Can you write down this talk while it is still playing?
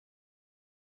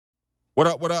What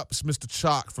up, what up? It's Mr.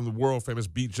 Choc from the world-famous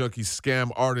Beat Junkies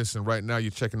Scam Artist, and right now you're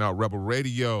checking out Rebel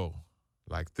Radio.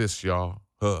 Like this, y'all.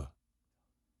 Fuck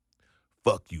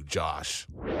you, Josh.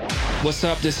 What's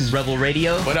up? This is Rebel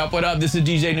Radio. What up, what up? This is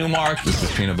DJ Newmark. This is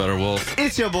Peanut Butter Wolf.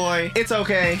 It's your boy. It's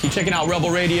okay. Keep checking out Rebel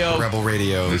Radio. Rebel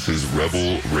Radio. This is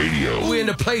Rebel Radio. We're in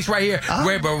the place right here.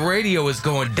 Rebel Radio is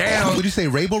going down. Would you say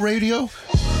Rebel Radio?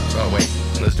 Oh, wait.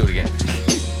 Let's do it again.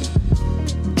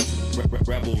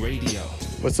 Rebel Radio.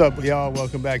 What's up, y'all?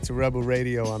 Welcome back to Rebel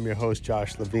Radio. I'm your host,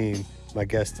 Josh Levine. My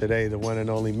guest today, the one and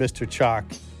only Mr. Choc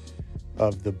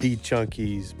of the Beat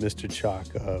Junkies, Mr. Choc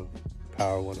of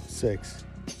Power 106,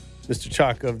 Mr.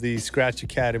 Choc of the Scratch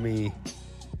Academy,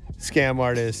 scam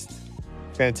artist,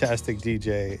 fantastic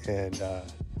DJ, and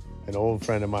an old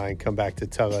friend of mine come back to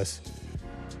tell us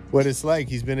what it's like.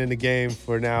 He's been in the game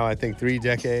for now, I think, 3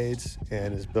 decades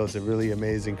and has built a really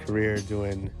amazing career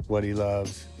doing what he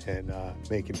loves and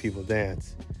making people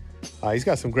dance. He's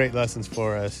got some great lessons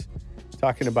for us,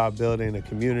 talking about building a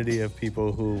community of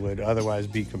people who would otherwise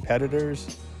be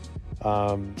competitors.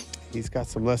 He's got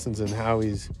some lessons in how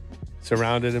he's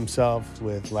surrounded himself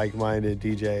with like-minded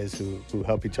DJs who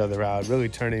help each other out, really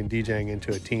turning DJing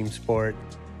into a team sport,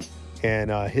 and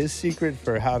his secret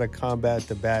for how to combat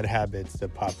the bad habits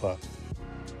that pop up.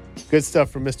 Good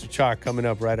stuff from Mr. Choc coming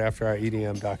up right after our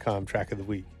EDM.com track of the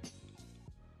week.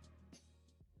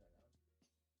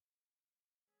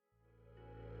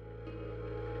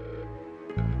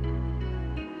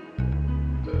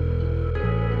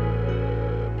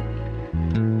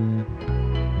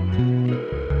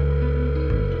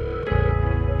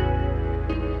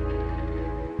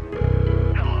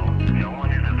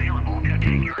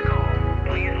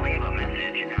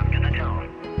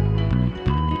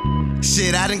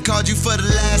 Shit, I done called you for the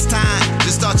last time.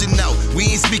 Just thought you know,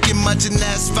 we ain't speaking much and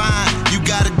that's fine. You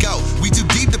gotta go, we too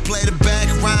deep to play the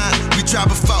back rhyme. We tried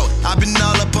before, I've been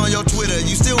all up on your Twitter.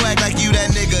 You still act like you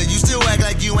that nigga. You still act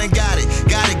like you ain't got it.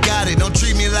 Got it, don't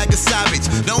treat me like a savage.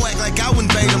 Don't act like I wouldn't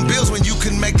pay them bills when you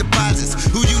couldn't make deposits.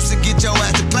 Who used to get your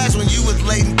ass to class when you was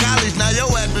late in college? Now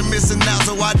your ass been missing out,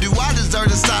 so why do I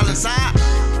deserve the silence?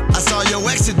 I saw your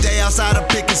ex today outside of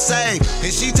Pick and Save,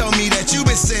 and she told me that you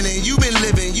been sinning, you been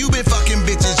living, you been fucking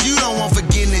bitches. You don't want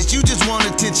forgiveness, you just want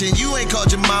attention. You ain't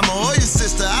called your mama or your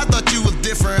sister. I thought you was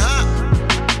different,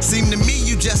 huh? Seem to me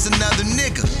you just another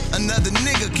nigga. Another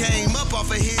nigga came up off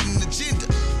a hidden agenda.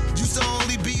 Used to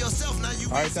only be yourself, now you.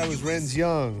 All right, that was Renz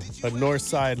Young, a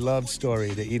Northside love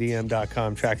story, the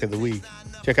EDM.com track of the week.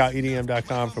 Check out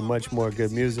EDM.com for much more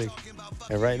good music.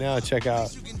 And right now, check out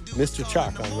Mr.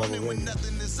 Choc on Rebel Radio.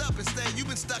 You've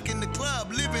been stuck in the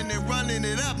club, living and running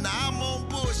it up. Now I'm on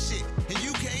bullshit, and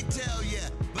you can't tell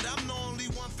yet. But I'm the only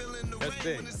one feeling the That's big.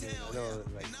 rain when it's hell, I know,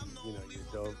 yeah. like, you're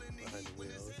dope behind the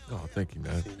wheels. Oh, thank you,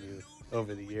 man. I've seen you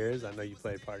over the years. I know you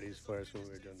played parties for us when we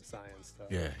were doing the science stuff.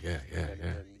 Yeah.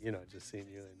 And just seeing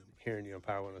you and hearing you on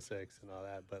Power 106 and all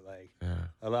that. But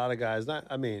a lot of guys,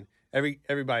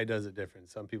 everybody does it different.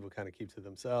 Some people kind of keep to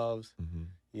themselves.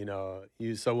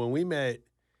 Mm-hmm. So when we met,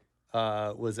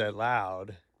 was at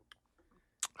Loud.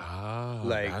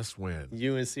 That's when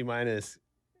you and C Minus,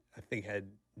 I think, had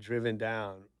driven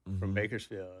down from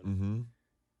Bakersfield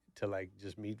to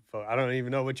just meet folks. I don't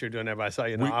even know what you're doing there, but I saw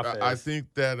you in the office. I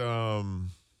think that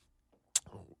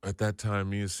at that time,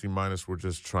 me and C Minus were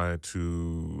just trying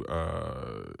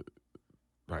to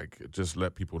just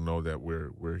let people know that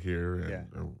we're here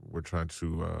and we're trying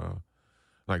to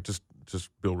just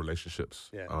build relationships.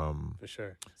 Yeah, for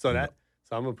sure. So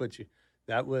I'm gonna put you.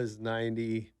 That was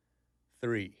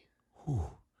 93.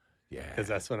 Whew. Yeah. Because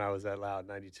that's when I was at Loud,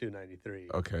 92, 93.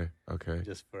 Okay.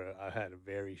 I had a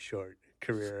very short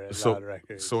career at Loud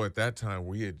Records. So at that time,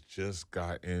 we had just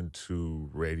got into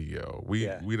radio.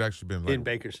 We'd actually been in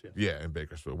Bakersfield. Yeah, in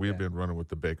Bakersfield. We had been running with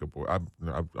the Baker Boys.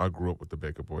 I grew up with the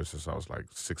Baker Boys since I was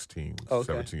 16,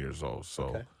 17 years old.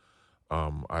 So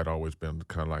I'd always been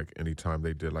kind of anytime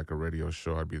they did a radio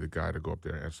show, I'd be the guy to go up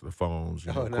there and answer the phones.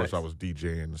 Of course, I was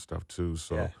DJing and stuff too.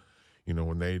 So,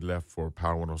 when they left for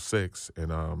Power 106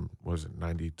 in, was it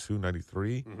 92,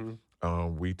 93?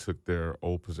 We took their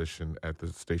old position at the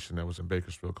station that was in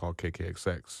Bakersfield called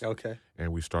KKXX. Okay.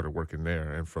 And we started working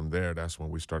there. And from there, that's when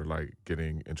we started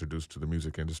getting introduced to the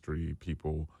music industry,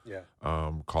 people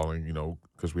calling,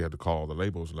 because we had to call all the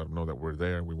labels and let them know that we're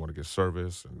there and we want to get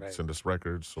service and send us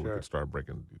records so we could start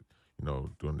breaking,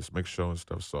 doing this mix show and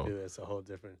stuff. So dude, it's a whole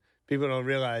different. People don't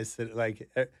realize that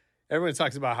everyone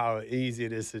talks about how easy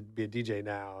it is to be a DJ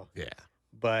now. Yeah.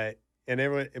 But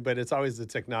it's always the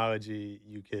technology.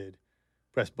 You could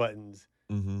press buttons.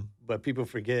 But people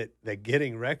forget that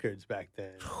getting records back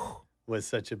then was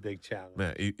such a big challenge.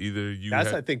 Man, either you.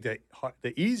 That's I think the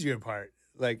easier part.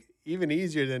 like even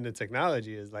easier than the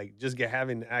technology is like just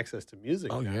having access to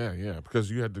music. Oh, now. yeah, because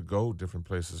you had to go different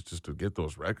places just to get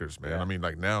those records, man. Yeah. I mean,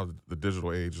 like now, the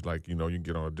digital age, like, you can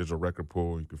get on a digital record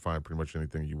pool, you can find pretty much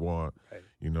anything you want. Right.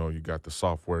 You got the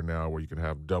software now where you can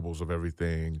have doubles of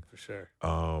everything. For sure.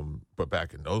 But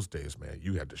back in those days, man,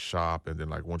 you had to shop, and then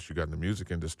like once you got in the music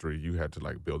industry, you had to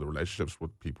like build the relationships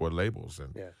with people at labels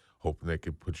and hoping they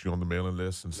could put you on the mailing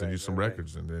list and send you some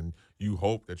records, and then you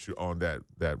hope that you're on that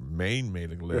main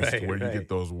mailing list where you get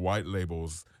those white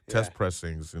labels, test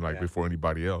pressings, and before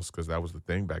anybody else, because that was the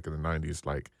thing back in the 90s,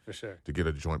 like for sure, to get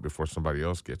a joint before somebody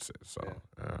else gets it. So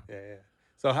yeah.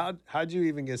 So how'd you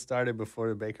even get started before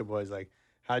the Baker Boys? Like,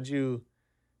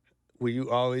 were you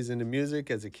always into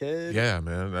music as a kid? Yeah,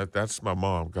 man, that's my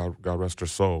mom. God rest her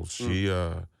soul. She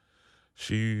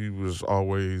was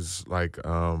always like.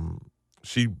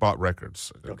 She bought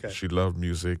records. Okay. She loved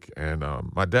music, and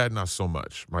my dad not so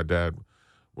much. My dad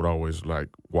would always like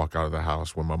walk out of the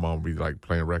house when my mom would be like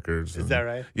playing records. Is that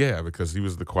right? Yeah, because he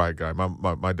was the quiet guy.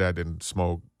 My dad didn't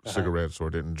smoke cigarettes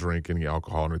or didn't drink any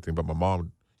alcohol or anything, but my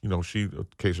mom, she'd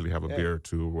occasionally have a beer or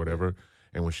two or whatever.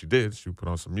 And when she did, she would put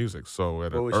on some music. So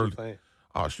at what was she playing?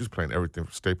 She was playing everything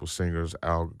from staple singers,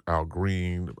 Al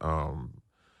Green,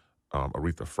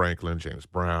 Aretha Franklin, James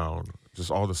Brown, just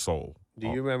all the soul. Do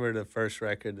you remember the first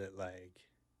record that like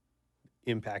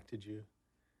impacted you?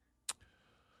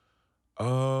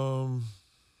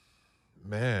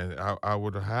 Man, I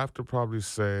would have to probably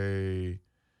say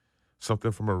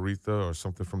something from Aretha or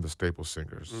something from the Staple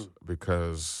Singers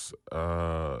because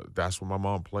that's what my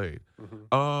mom played.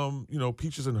 Mm-hmm.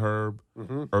 Peaches and Herb,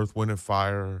 Earth, Wind and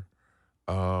Fire,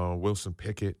 Wilson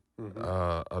Pickett.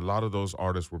 A lot of those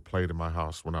artists were played in my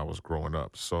house when I was growing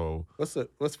up. So what's the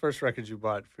first record you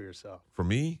bought for yourself? For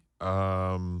me,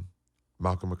 Malcolm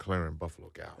McLaren,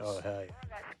 Buffalo Gals. Oh, hell yeah. I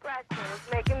got scratching.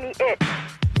 It's making me itch.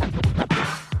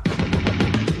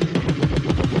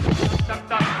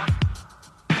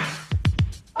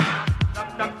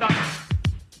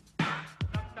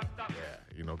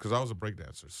 Yeah, because I was a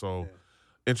breakdancer. So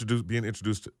being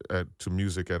introduced to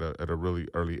music at a really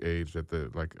early age, at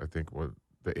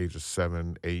the age of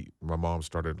 7, 8, my mom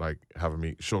started like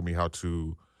showed me how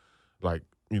to, like,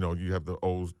 you have the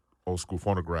old school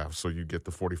phonographs. So you get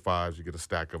the 45s, you get a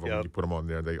stack of them, and you put them on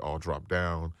there, they all drop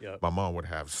down. Yep. My mom would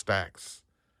have stacks,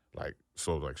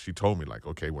 she told me like,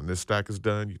 okay, when this stack is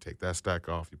done, you take that stack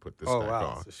off, you put this stack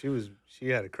on. So she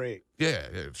had a crate. Yeah,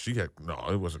 she had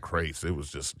it wasn't crates. It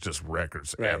was just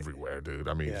records everywhere, dude.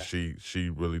 I mean, she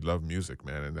really loved music,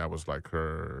 man, and that was like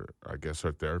her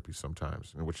therapy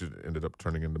sometimes, and which ended up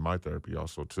turning into my therapy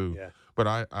also too. Yeah. But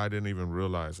I didn't even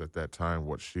realize at that time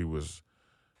what she was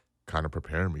kind of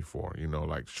preparing me for,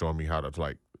 like showing me how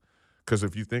to because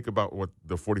if you think about what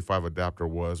the 45 adapter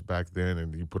was back then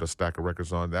and you put a stack of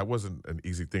records on, that wasn't an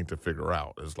easy thing to figure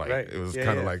out. It's like it was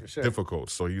kind of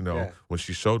difficult. So, when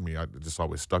she showed me, it just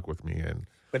always stuck with me.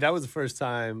 But that was the first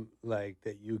time like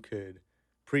that you could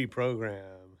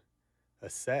pre-program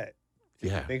a set.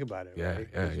 If you think about it, right?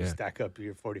 Yeah. You stack up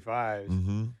your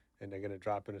 45s and they're going to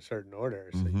drop in a certain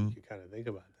order, so you can kind of think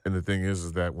about that. And the thing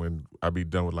is that when I'd be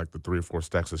done with like the 3 or 4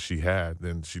 stacks that she had,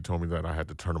 then she told me that I had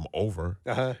to turn them over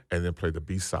and then play the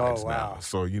B-sides now.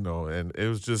 So, and it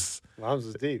was just... Mom's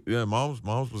was deep. Yeah, Mom's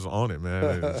was on it,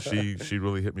 man. And she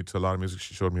really hit me to a lot of music.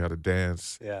 She showed me how to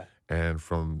dance. Yeah. And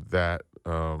from that,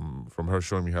 from her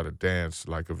showing me how to dance,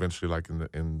 like eventually like when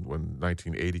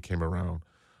 1980 came around,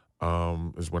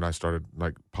 is when I started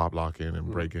like pop locking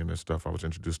and breaking and stuff. I was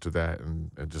introduced to that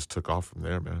and just took off from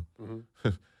there, man.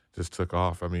 Just took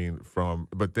off. I mean,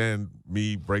 but then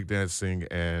me breakdancing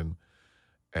and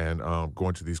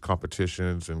going to these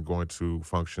competitions and going to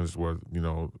functions where,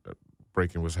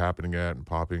 breaking was happening at and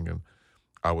popping, and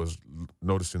I was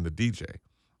noticing the DJ.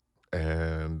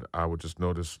 And I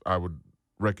would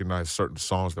recognize certain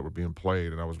songs that were being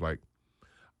played, and I was like,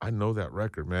 I know that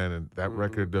record, man, and that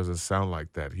record doesn't sound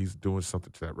like that. He's doing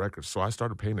something to that record. So I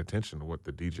started paying attention to what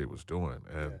the DJ was doing,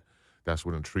 and that's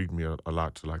what intrigued me a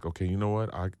lot to like, okay, you know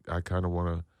what? I kind of want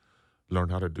to learn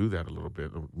how to do that a little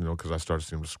bit, because I started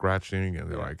seeing the scratching,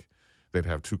 and they'd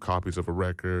have 2 copies of a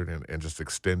record and just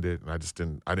extend it,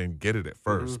 and I didn't get it at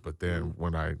first, but then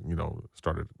when I,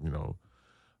 started,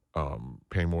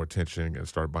 paying more attention and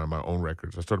started buying my own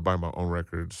records. I started buying my own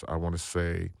records, I want to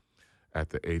say,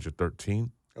 at the age of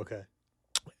 13. Okay.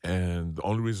 And the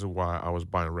only reason why I was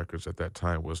buying records at that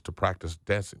time was to practice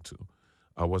dancing to.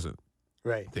 I wasn't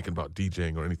thinking about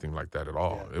DJing or anything like that at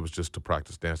all. Yeah. It was just to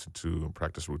practice dancing to and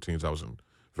practice routines. I was in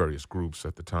various groups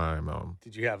at the time.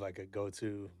 Did you have like a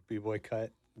go-to B-boy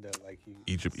cut like you.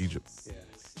 Egypt. Yeah.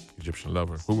 Egyptian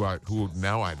Lover, who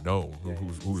now I know,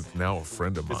 who is now a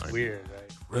friend of mine. It's weird,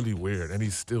 right? Really weird, and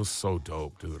he's still so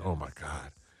dope, dude. Oh my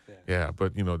God. Yeah,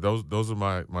 but those are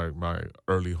my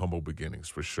early humble beginnings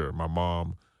for sure. My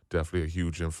mom definitely a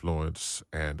huge influence,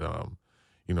 and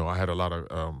I had a lot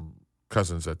of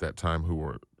cousins at that time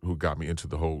who got me into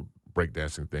the whole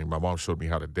breakdancing thing. My mom showed me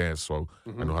how to dance, so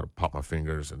I know how to pop my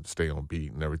fingers and stay on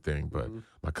beat and everything. But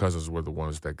my cousins were the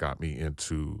ones that got me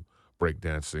into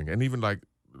breakdancing, and even like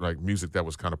music that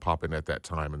was kind of popping at that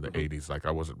time in the 80s. Like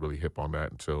I wasn't really hip on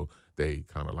that until they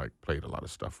kind of like played a lot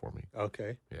of stuff for me.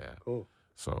 Okay. Yeah. Cool.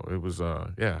 So it was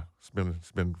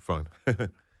it's been fun.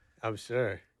 I'm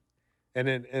sure. And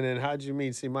then how'd you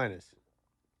meet C minus?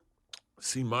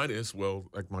 C minus, well,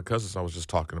 like my cousins I was just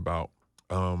talking about,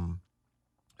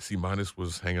 C minus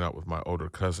was hanging out with my older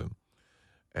cousin.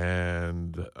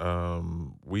 And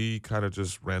we kind of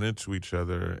just ran into each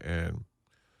other and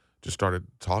just started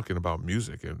talking about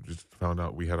music, and just found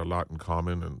out we had a lot in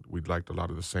common and we liked a lot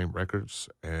of the same records,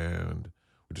 and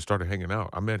we just started hanging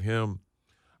out. I met him,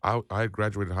 I had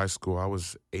graduated high school. I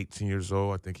was 18 years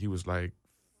old. I think he was like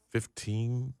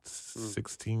 15,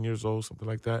 16 years old, something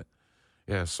like that.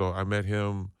 Yeah, so I met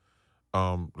him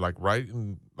right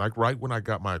when I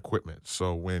got my equipment.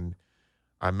 So when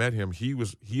I met him, he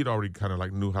had already kind of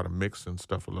like knew how to mix and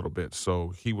stuff a little bit. So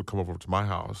he would come over to my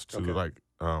house to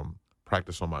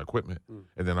practice on my equipment,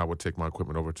 and then I would take my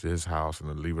equipment over to his house and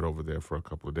then leave it over there for a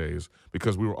couple of days,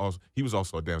 because he was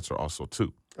also a dancer also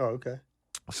too. Oh, okay.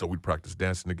 So we'd practice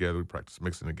dancing together, we'd practice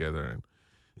mixing together, and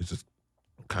it just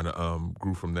kind of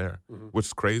grew from there.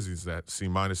 What's crazy is that C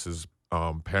minus's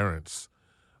parents,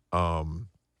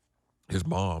 his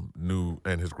mom knew,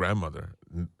 and his grandmother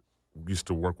used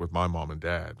to work with my mom and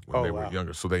dad when they were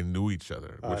younger, so they knew each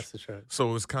other. That's right. So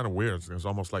it was kind of weird. It was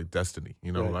almost like destiny,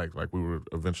 Right. like we were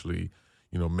eventually,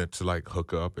 meant to like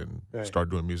hook up and start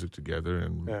doing music together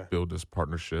and build this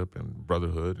partnership and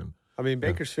brotherhood. And I mean,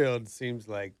 Bakersfield seems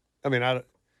like, I mean, I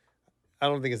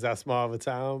don't think it's that small of a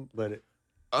town, but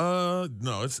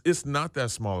no, it's not that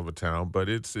small of a town, but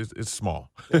it's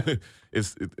small. Yeah.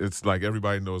 It's like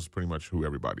everybody knows pretty much who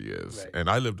everybody is. Right. And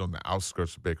I lived on the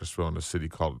outskirts of Bakersfield in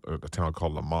a town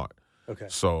called Lamont. Okay.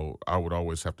 So I would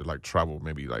always have to like travel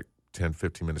maybe like 10,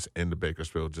 15 minutes into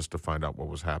Bakersfield just to find out what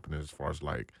was happening as far as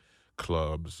like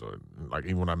clubs, or like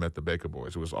even when I met the Baker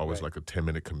Boys, it was always like a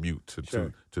 10-minute commute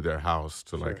to their house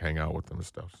to like hang out with them and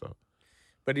stuff. So,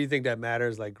 but do you think that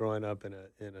matters, like growing up in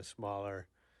a smaller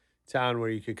town where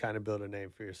you could kind of build a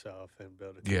name for yourself and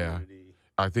build a community?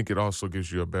 I think it also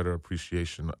gives you a better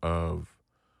appreciation of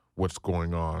what's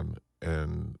going on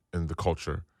in the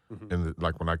culture. And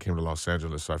like when I came to Los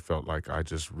Angeles, I felt like I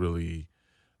just really,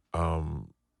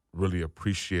 really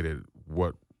appreciated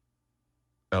what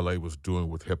LA was doing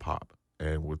with hip hop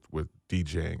and with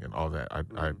DJing and all that.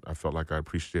 I felt like I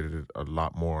appreciated it a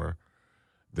lot more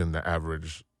than the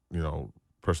average,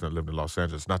 person that lived in Los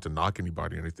Angeles. Not to knock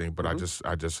anybody or anything, but I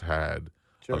just had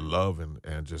a love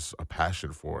and just a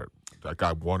passion for it. Like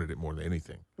I wanted it more than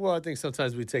anything. Well, I think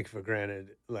sometimes we take for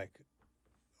granted like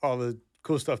all the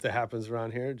cool stuff that happens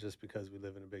around here just because we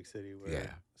live in a big city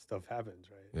where stuff happens,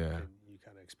 right? Yeah. And you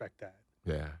kind of expect that.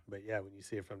 Yeah. But yeah, when you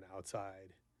see it from the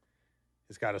outside,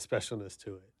 it's got a specialness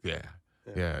to it.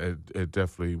 Yeah. It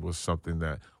definitely was something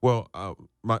that. Well, I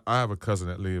have a cousin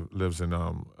that lives in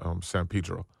San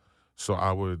Pedro, so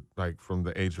I would like from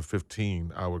the age of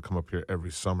 15, I would come up here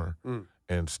every summer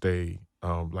and stay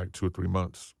like 2 or 3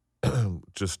 months,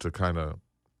 just to kind of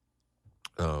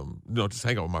just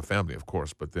hang out with my family, of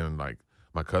course. But then like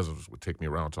my cousins would take me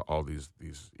around to all these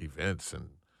events, and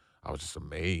I was just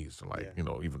amazed. Like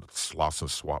even Sloss and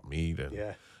Swap Meet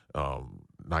and.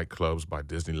 Nightclubs by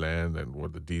Disneyland, and where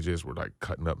the DJs were like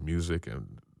cutting up music,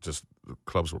 and just the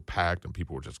clubs were packed and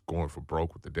people were just going for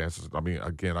broke with the dances. I mean,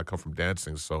 again, I come from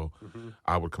dancing, so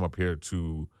I would come up here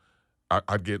to,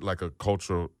 I'd get like a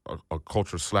culture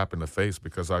slap in the face,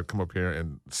 because I'd come up here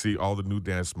and see all the new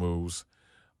dance moves,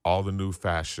 all the new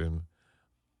fashion,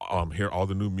 hear all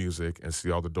the new music, and see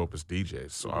all the dopest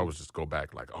DJs. So I would just go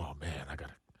back like, oh man, I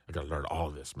gotta learn all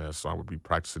this, man. So I would be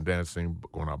practicing dancing,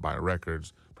 going out buying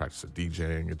records, practicing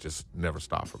DJing. It just never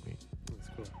stopped for me. That's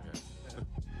cool. Yeah.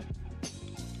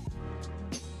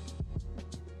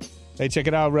 Hey, check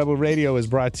it out. Rebel Radio is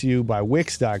brought to you by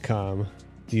Wix.com.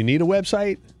 Do you need a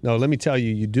website? No, let me tell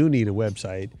you, you do need a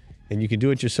website, and you can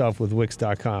do it yourself with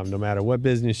Wix.com. No matter what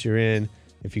business you're in,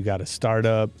 if you got a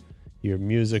startup, your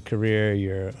music career,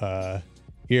 your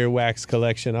earwax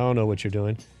collection, I don't know what you're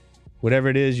doing. Whatever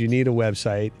it is, you need a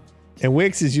website. And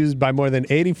Wix is used by more than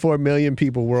 84 million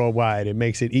people worldwide. It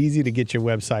makes it easy to get your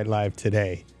website live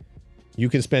today. You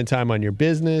can spend time on your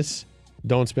business.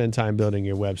 Don't spend time building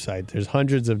your website. There's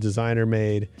hundreds of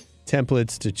designer-made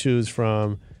templates to choose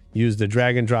from. Use the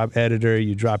drag and drop editor.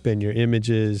 You drop in your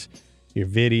images, your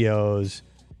videos,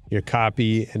 your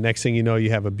copy, and next thing you know, you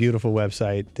have a beautiful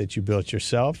website that you built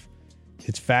yourself.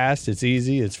 It's fast, it's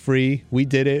easy, it's free. We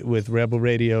did it with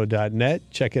rebelradio.net.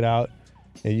 Check it out,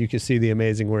 and you can see the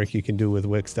amazing work you can do with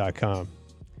Wix.com.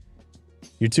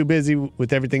 You're too busy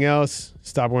with everything else,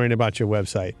 stop worrying about your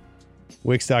website.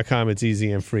 Wix.com, it's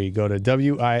easy and free. Go to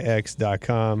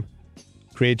Wix.com,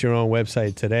 create your own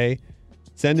website today,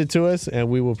 send it to us, and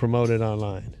we will promote it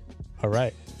online. All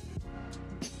right.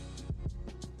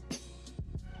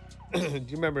 Do you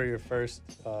remember your first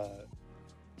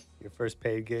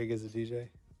paid gig as a DJ?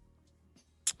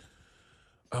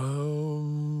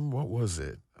 What was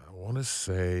it? I want to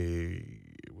say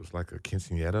it was like a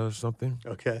quinceañera or something.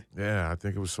 Okay. Yeah, I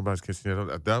think it was somebody's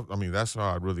quinceañera. That's how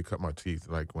I really cut my teeth.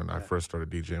 Like when I first started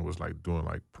DJing, was like doing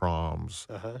like proms,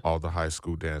 all the high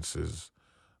school dances.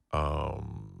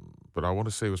 But I want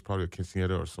to say it was probably a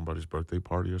quinceañera or somebody's birthday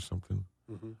party or something.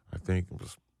 Mm-hmm. I think it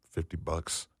was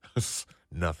 $50.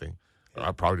 Nothing. Yeah.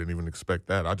 I probably didn't even expect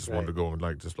that. I just wanted to go and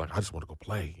I just want to go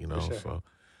play, you know. Sure. So,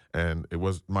 and it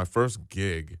was my first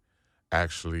gig.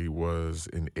 Actually, was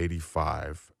in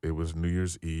 '85. It was New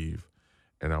Year's Eve,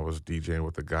 and I was DJing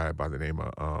with a guy by the name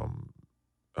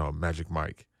of Magic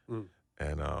Mike,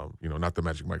 and not the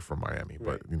Magic Mike from Miami,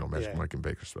 but Magic Mike in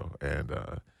Bakersfield, and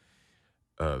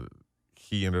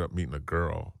he ended up meeting a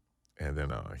girl, and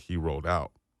then he rolled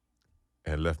out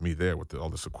and left me there with all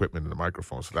this equipment and the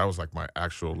microphone. So that was like my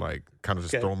actual, like, kind of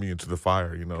just throwing me into the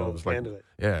fire, you know. It was like,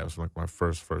 it was like my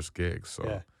first gig.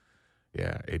 So,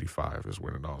 yeah, 85 is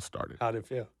when it all started. How'd it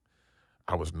feel?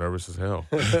 I was nervous as hell.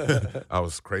 I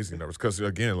was crazy nervous because,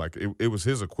 again, like, it was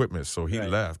his equipment, so he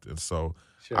left. And so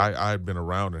I had been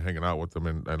around and hanging out with him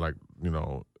and like,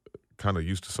 kind of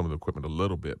used to some of the equipment a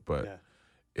little bit, but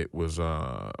it was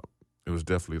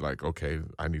definitely like, okay,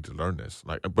 I need to learn this.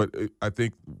 Like, but I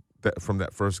think that from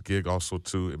that first gig also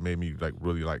too, it made me like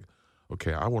really like,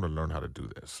 okay, I want to learn how to do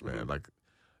this, man. Like,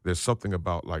 there's something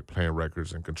about like playing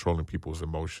records and controlling people's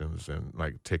emotions and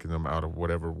like taking them out of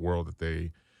whatever world that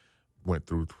they went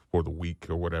through for the week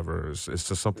or whatever. It's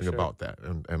just something about that,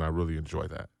 and I really enjoy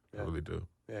that. I really do.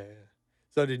 Yeah.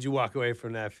 So did you walk away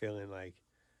from that feeling like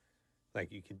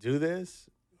you could do this,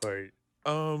 or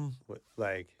I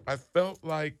felt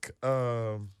like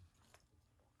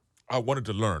I wanted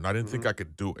to learn. I didn't think I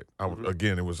could do it.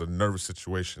 Again, it was a nervous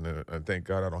situation, and thank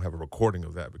God I don't have a recording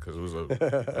of that because it was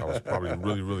I was probably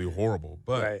really, really horrible.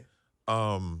 But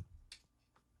I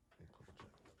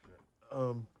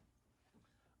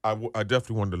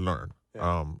definitely wanted to learn.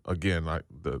 Yeah. Again,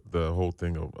 the whole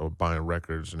thing of buying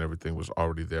records and everything was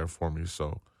already there for me,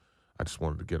 so I just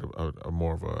wanted to get a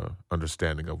more of a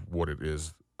understanding of what it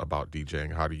is about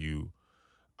DJing. How do you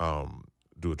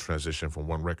do a transition from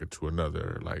one record to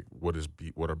another? Like, what are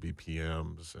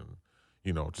BPMs, and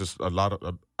just a lot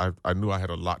of. I knew I had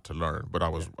a lot to learn, but I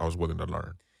was willing to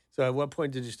learn. So, at what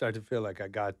point did you start to feel like I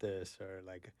got this, or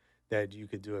like that you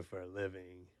could do it for a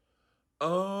living?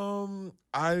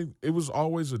 It was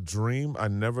always a dream. I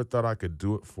never thought I could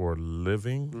do it for a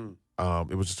living.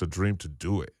 It was just a dream to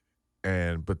do it,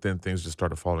 but then things just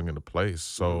started falling into place.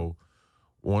 So.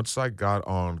 Once I got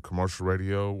on commercial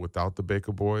radio without the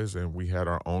Baker Boys and we had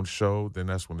our own show, then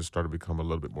that's when it started to become a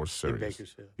little bit more serious. In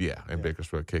Bakersfield? Yeah, in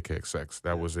Bakersfield, KKXX.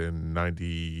 That was in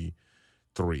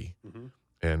 93.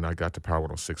 And I got to Power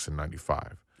 106 in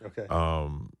 95. Okay.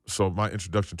 So my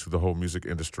introduction to the whole music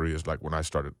industry is like when I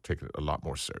started taking it a lot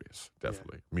more serious,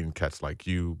 definitely. Meeting cats like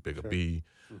you, Bigger B,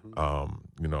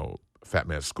 Fat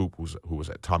Man Scoop, who was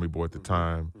at Tommy Boy at the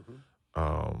time.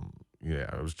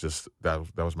 Yeah, it was just that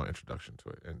was my introduction to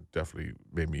it, and definitely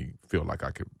made me feel like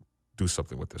I could do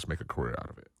something with this, make a career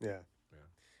out of it. Yeah.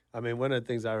 I mean, one of the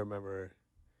things I remember,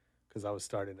 because I was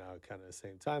starting out kind of the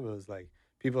same time, it was like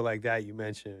people like that you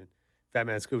mentioned. Fat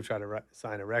Man Scoop tried to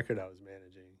sign a record I was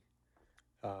managing,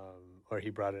 or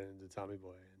he brought it into Tommy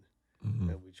Boy,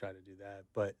 and we tried to do that.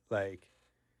 But like,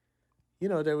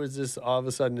 there was this all of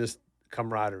a sudden this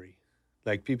camaraderie,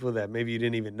 like people that maybe you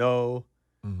didn't even know.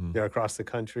 They're across the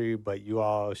country, but you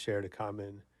all shared a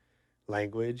common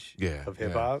language of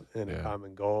hip-hop and a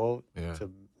common goal to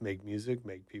make music,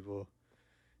 make people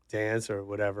dance or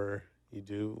whatever you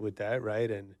do with that,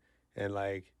 right? And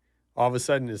like, all of a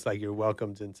sudden, it's like you're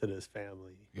welcomed into this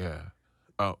family. Yeah.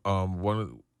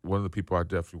 One of the people I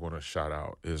definitely want to shout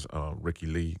out is Ricky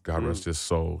Lee, God rest his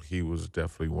soul. He was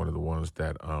definitely one of the ones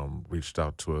that reached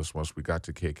out to us once we got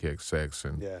to KKXX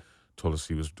and told us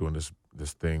he was doing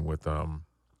this thing with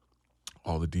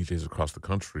all the DJs across the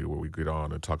country where we get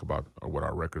on and talk about what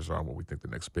our records are and what we think the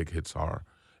next big hits are.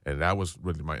 And that was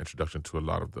really my introduction to a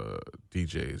lot of the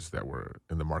DJs that were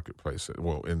in the marketplace,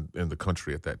 well, in the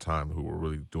country at that time, who were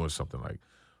really doing something like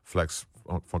Flex,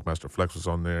 Funkmaster Flex was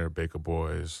on there, Baker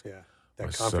Boys. Yeah, that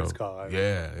myself. conference call.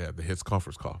 Yeah, the Hits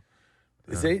conference call.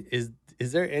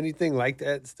 Is there anything like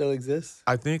that still exists?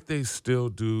 I think they still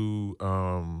do.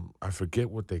 I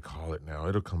forget what they call it now.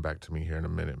 It'll come back to me here in a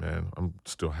minute, man. I'm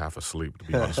still half asleep, to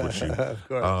be honest with you. Of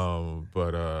course.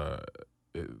 But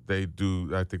they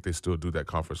do. I think they still do that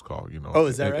conference call. You know. Oh,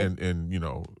 is that right? And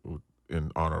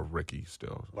in honor of Ricky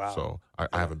still. Wow. So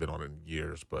I haven't been on it in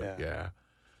years, but yeah,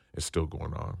 it's still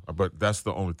going on. But that's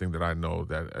the only thing that I know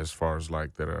that, as far as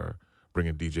like that are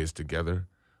bringing DJs together,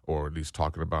 or at least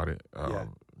talking about it.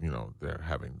 They're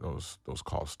having those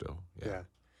calls still. Yeah.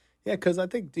 Because I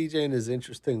think DJing is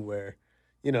interesting where,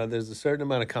 there's a certain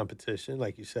amount of competition.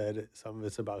 Like you said, some of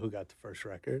it's about who got the first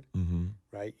record,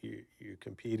 right? You're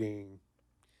competing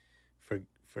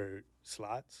for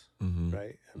slots,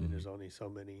 right? I mean, there's only so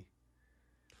many,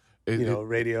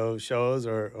 radio shows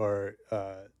or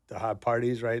the hot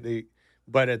parties, right?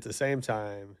 But at the same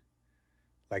time,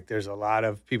 like there's a lot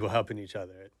of people helping each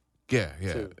other. Yeah.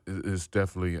 It's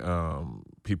definitely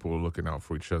people looking out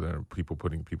for each other and people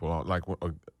putting people on. Like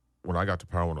when I got to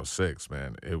Power 106,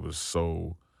 man, it was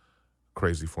so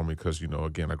crazy for me because,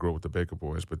 again, I grew up with the Baker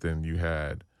Boys, but then you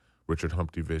had Richard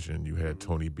Humpty Vision, you had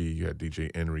Tony B, you had DJ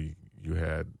Henry, you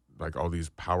had like all these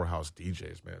powerhouse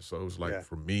DJs, man. So it was like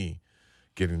for me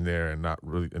getting there and not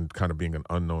really, and kind of being an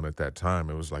unknown at that time,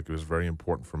 it was very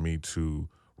important for me to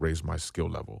raise my skill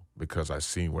level because I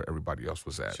seen where everybody else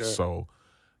was at. Sure. So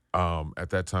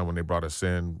at that time when they brought us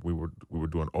in, we were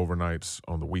doing overnights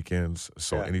on the weekends.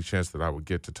 So any chance that I would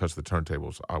get to touch the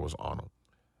turntables, I was on them.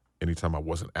 Anytime I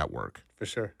wasn't at work. For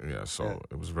sure. Yeah, so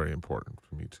it was very important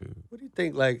for me to. What do you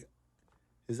think, like,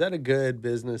 is that a good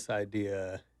business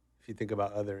idea if you think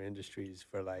about other industries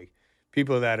for, like,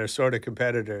 people that are sort of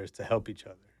competitors to help each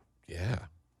other? Yeah.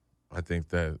 I think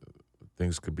that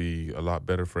things could be a lot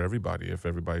better for everybody if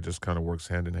everybody just kind of works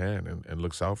hand in hand and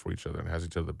looks out for each other and has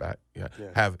each other back.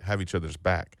 Have each other's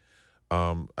back.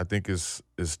 I think it's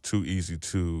too easy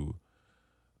to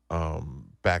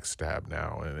backstab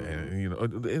now,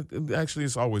 and it actually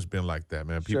it's always been like that,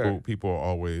 man. People are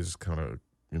always kind of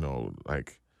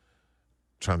like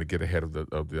trying to get ahead of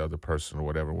the other person or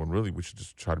whatever. When really we should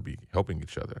just try to be helping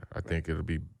each other. I think it'll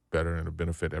be better and it'll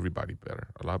benefit everybody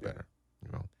a lot better.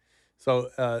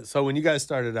 So when you guys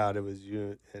started out, it was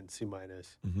you and C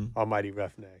Minus, Almighty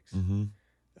Roughnecks.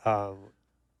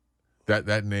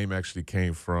 That name actually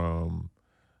came from,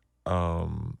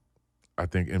 I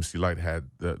think MC Light had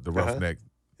the Roughneck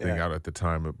thing out at the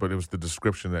time, but it was the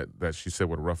description that she said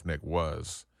what a roughneck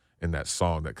was in that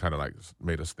song that kind of like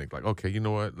made us think like, okay, you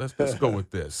know what, let's go with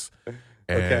this.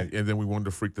 And then we wanted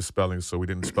to freak the spelling, so we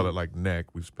didn't spell it like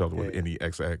neck, we spelled it with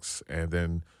N-E-X-X, and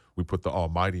then we put the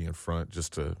Almighty in front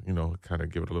just to, kind of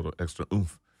give it a little extra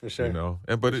oomph. For sure.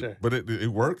 But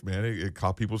it worked, man. It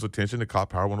caught people's attention. It caught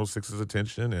Power 106's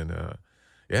attention, and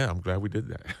I'm glad we did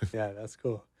that. Yeah, that's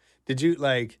cool. Did you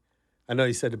I know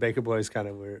you said the Baker Boys kind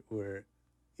of were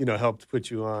helped put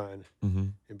you on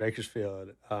in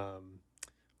Bakersfield.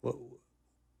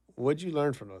 What'd you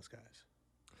learn from those guys?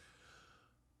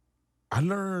 I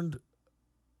learned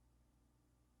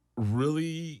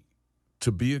really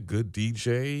to be a good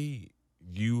DJ,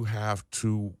 you have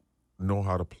to know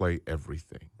how to play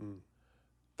everything.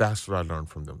 That's what I learned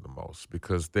from them the most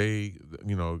because they,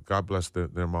 God bless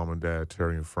their mom and dad,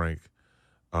 Terry and Frank.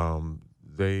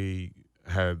 They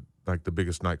had like the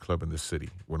biggest nightclub in the city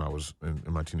when I was in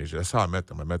my teenager. That's how I met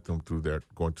them. I met them through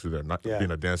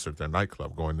being a dancer at their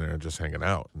nightclub, going there and just hanging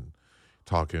out and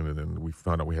talking. And then we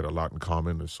found out we had a lot in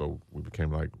common. And so we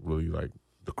became like really like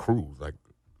the crew, like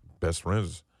best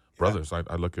friends, brothers. I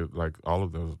look at like all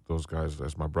of those guys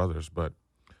as my brothers. But,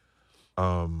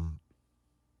 God,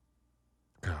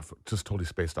 just totally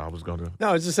spaced out. I was going to. No,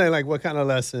 I was just saying, like, what kind of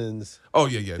lessons? Oh,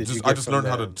 yeah. I just learned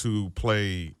how to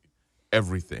play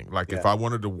everything. Like, if I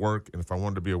wanted to work and if I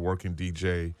wanted to be a working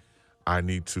DJ, I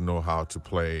need to know how to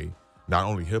play not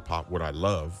only hip hop, what I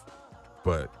love,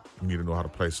 but you need to know how to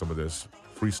play some of this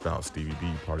freestyle Stevie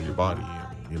B, Part of Your Body.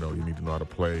 And, you need to know how to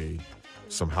play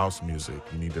some house music.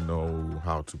 You need to know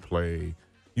how to play.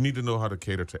 You need to know how to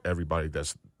cater to everybody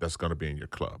that's going to be in your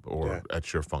club or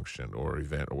at your function or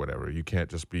event or whatever. You can't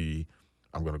just be,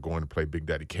 I'm going to go in and play Big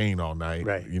Daddy Kane all night.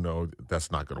 Right. That's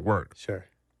not going to work. Sure.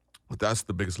 But that's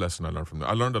the biggest lesson I learned from them.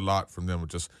 I learned a lot from them with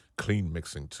just clean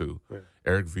mixing too. Right.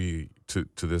 Eric V to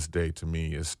this day to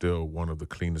me is still one of the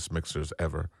cleanest mixers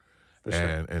ever. For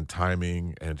sure. And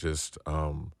timing and just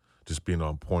just being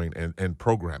on point and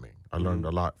programming. I learned a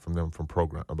lot from them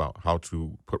about how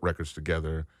to put records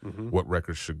together, what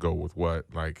records should go with what.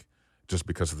 Like, just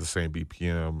because of the same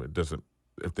BPM, it doesn't.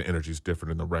 If the energy is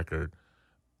different in the record,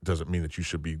 doesn't mean that you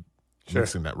should be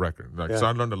mixing that record. Like, so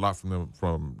I learned a lot from them,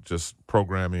 from just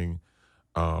programming,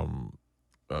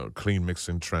 clean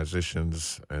mixing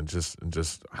transitions, and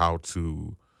just how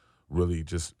to really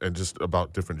just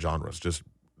about different genres. Just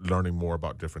learning more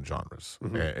about different genres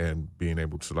and being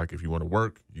able to, like, if you want to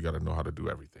work, you got to know how to do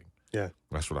everything. Yeah.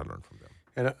 That's what I learned from them.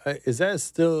 And is that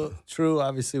still true,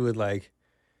 obviously, with, like,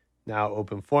 now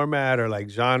open format, or, like,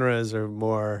 genres are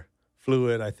more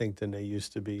fluid, I think, than they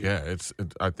used to be? Yeah,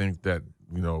 I think that,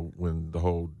 when the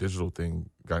whole digital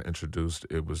thing got introduced,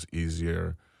 it was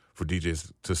easier for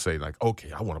DJs to say, like,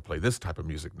 okay, I want to play this type of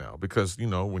music now. Because,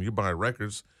 when you buy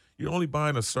records, you're only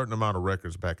buying a certain amount of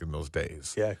records back in those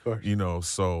days. Yeah, of course.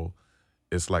 So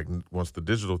it's like once the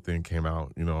digital thing came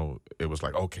out, it was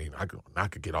like, okay, I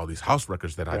could get all these house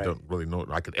records that I don't really know.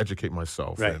 I could educate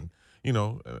myself. Right. And,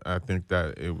 I think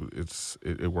that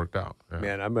it worked out. Yeah.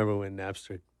 Man, I remember when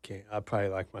Napster came. I probably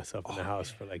locked myself in the house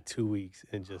for like 2 weeks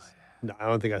and I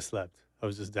don't think I slept. I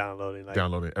was just downloading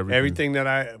everything that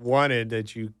I wanted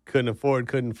that you couldn't afford,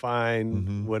 couldn't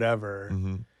find, whatever.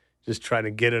 Just trying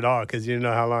to get it all, because you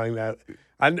know how long that.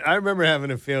 I remember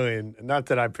having a feeling, not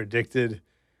that I predicted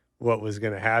what was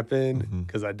going to happen,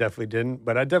 because I definitely didn't,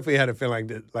 but I definitely had a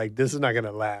feeling like this is not going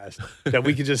to last. That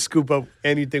we could just scoop up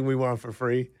anything we want for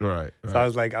free. Right. So I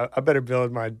was like, I better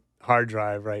build my hard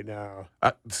drive right now.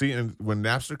 And when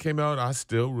Napster came out, I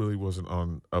still really wasn't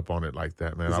up on it like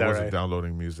that, man. I wasn't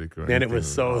downloading music or anything. And it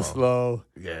was so slow.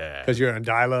 Yeah. Because you're on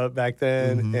dial-up back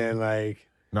then, and like.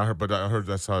 I heard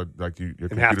that's how, like, your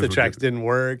computers, and half the tracks didn't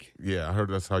work. Yeah, I heard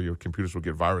that's how your computers would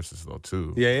get viruses though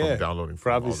too. Yeah, from downloading from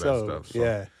probably all so. That stuff.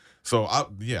 Yeah. So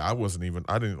I wasn't even.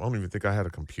 I don't even think I had a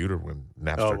computer when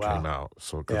Napster came out.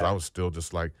 So because I was still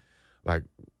just like the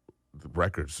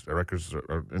records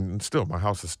are, and still my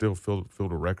house is still filled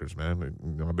with records, man.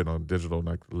 I've been on digital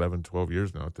like 11, 12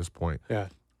 years now at this point. Yeah.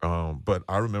 But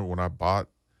I remember when I bought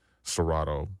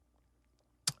Serato,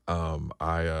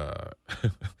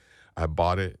 I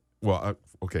bought it. Well,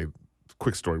 okay,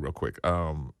 quick story real quick.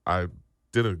 I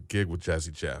did a gig with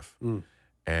Jazzy Jeff,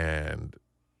 and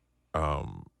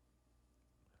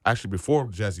actually before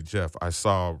Jazzy Jeff, I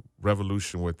saw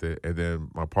Revolution with it, and then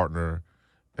my partner,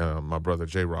 my brother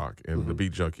J-Rock, and the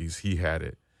Beat Junkies, he had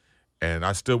it, and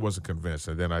I still wasn't convinced.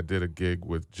 And then I did a gig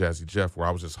with Jazzy Jeff where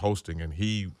I was just hosting, and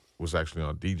he was actually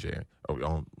on DJing.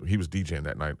 He was DJing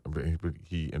that night, but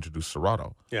he introduced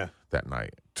Serato that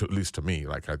night, at least to me.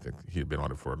 Like, I think he had been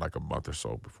on it for like a month or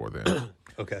so before then.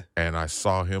 Okay. And I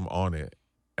saw him on it,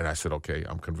 and I said, okay,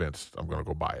 I'm convinced. I'm going to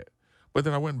go buy it. But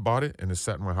then I went and bought it, and it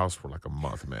sat in my house for like a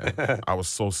month, man. I was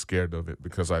so scared of it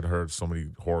because I'd heard so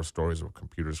many horror stories of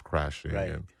computers crashing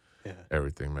and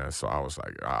everything, man. So I was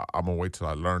like, I'm going to wait till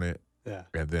I learn it. Yeah,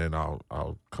 and then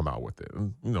I'll come out with it.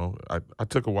 And, I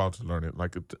took a while to learn it.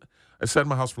 Like, I sat in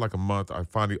my house for like a month. I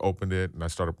finally opened it, and I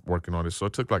started working on it. So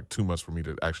it took like 2 months for me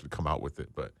to actually come out with it.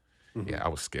 But, yeah, I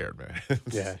was scared, man.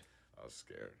 Yeah. I was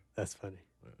scared. That's funny.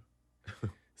 Yeah.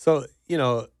 So,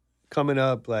 coming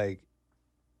up, like,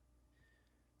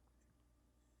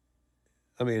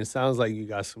 I mean, it sounds like you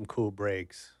got some cool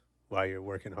breaks while you're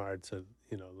working hard to,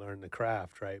 learn the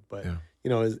craft, right? But,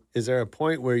 is there a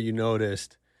point where you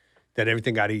noticed that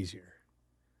everything got easier?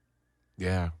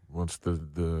 Yeah, once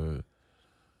the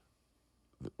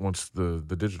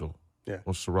digital,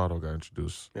 once Serato got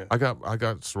introduced, I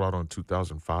got Serato in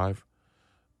 2005.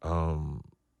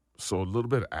 So a little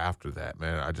bit after that,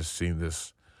 man, I just seen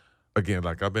this again.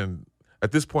 Like, I've been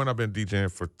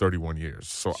DJing for 31 years,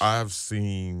 so I've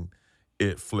seen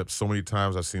it flip so many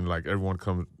times. I've seen like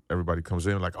everybody comes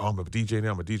in like, oh, I'm a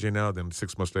DJ now. Then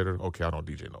 6 months later, okay, I don't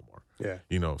DJ no more. Yeah,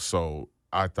 so.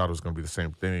 I thought it was going to be the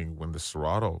same thing when the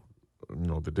Serato,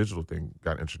 the digital thing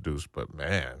got introduced. But,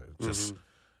 man, it just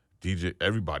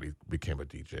everybody became a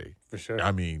DJ. For sure.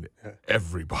 I mean,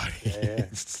 everybody. Yeah.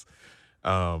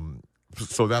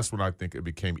 So that's when I think it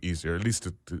became easier, at least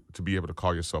to be able to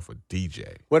call yourself a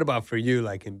DJ. What about for you,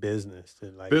 like in business?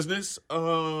 Business?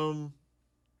 When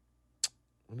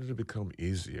did it become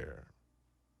easier?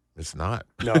 It's not.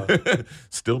 No.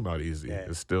 Still not easy. Yeah.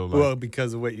 It's still like... Well,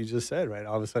 because of what you just said, right?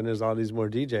 All of a sudden, there's all these more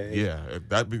DJs. Yeah,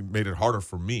 that made it harder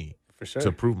for me for sure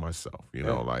to prove myself. Even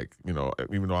though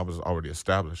I was already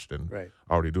established and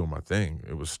already doing my thing,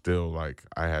 it was still like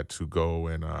I had to go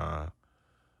and,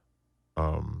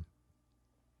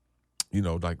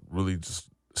 like really just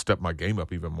step my game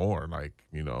up even more. Like,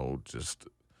 just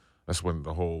that's when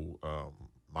the whole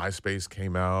MySpace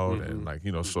came out, and like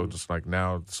so just like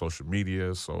now social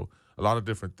media, so a lot of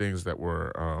different things that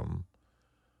were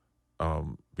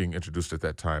being introduced at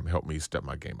that time helped me step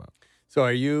my game up. So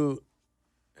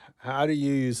how do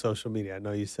you use social media? I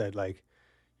know you said like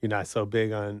you're not so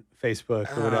big on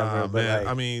Facebook or whatever, but man, like,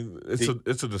 I mean,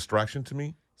 it's a distraction to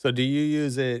me. so do you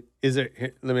use it?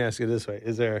 Let me ask you this way: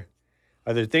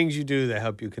 are there things you do that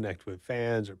help you connect with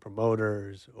fans or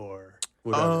promoters or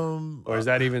whatever? Or is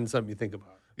that even something you think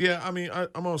about? Yeah, I mean,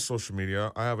 I'm on social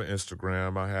media. I have an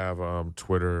Instagram. I have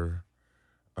Twitter.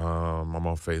 I'm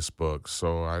on Facebook.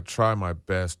 So I try my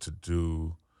best to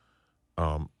do,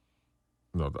 the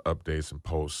updates and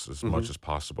posts as much as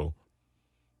possible.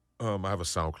 I have a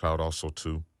SoundCloud also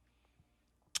too.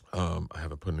 I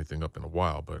haven't put anything up in a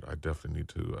while, but I definitely need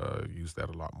to use that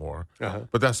a lot more.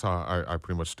 But that's how I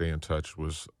pretty much stay in touch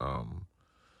with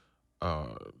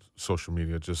social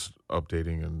media, just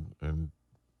updating and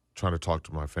trying to talk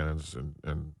to my fans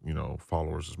and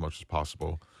followers as much as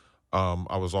possible.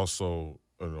 I was also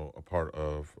a part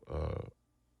of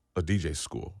a DJ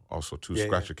school also too,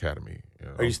 Scratch Academy.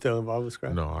 Are you still involved with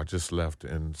Scratch? No, I just left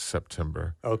in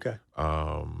September. Okay.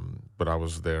 But I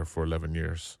was there for 11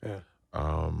 years. Yeah.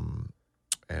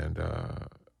 And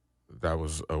that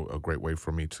was a great way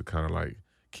for me to kind of like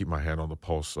keep my hand on the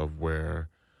pulse of where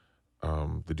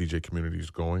the DJ community is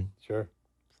going. Sure.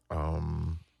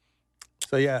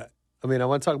 So yeah, I mean, I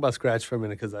want to talk about Scratch for a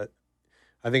minute because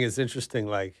I think it's interesting.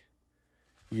 Like,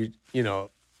 you're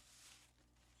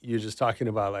just talking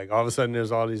about like all of a sudden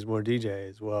there's all these more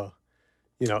DJs. Well,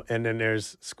 and then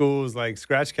there's schools like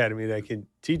Scratch Academy that can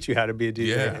teach you how to be a DJ.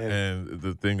 Yeah, and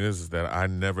the thing is that I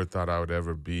never thought I would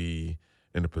ever be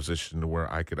in a position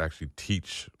where I could actually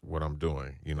teach what I'm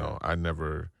doing. I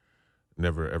never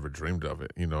ever dreamed of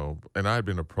it. And I had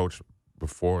been approached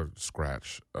before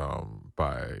Scratch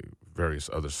by various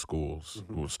other schools,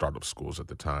 who were startup schools at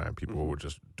the time. People who were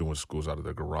just doing schools out of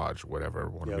their garage, whatever,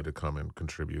 wanted me to come and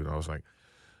contribute. And I was like,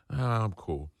 I'm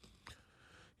cool.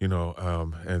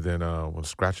 And then when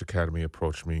Scratch Academy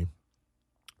approached me,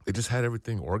 they just had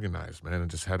everything organized, man, and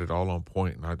just had it all on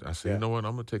point. And I said, you know what,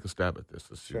 I'm going to take a stab at this.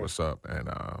 Let's see what's up. And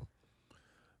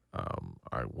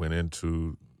I went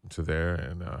into there,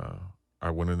 and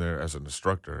I went in there as an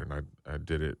instructor, and I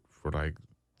did it for like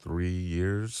 3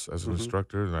 years as an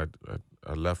instructor. And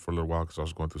I left for a little while because I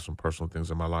was going through some personal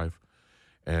things in my life.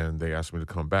 And they asked me to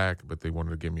come back, but they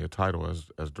wanted to give me a title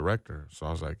as director. So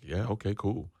I was like, yeah, okay,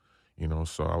 cool.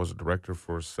 So I was a director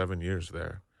for 7 years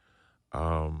there.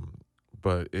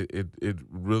 But it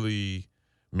really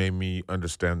made me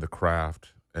understand the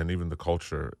craft and even the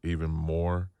culture even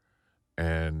more,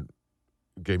 and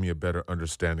gave me a better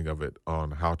understanding of it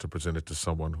on how to present it to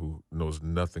someone who knows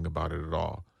nothing about it at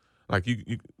all. Like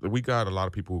we got a lot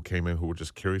of people who came in who were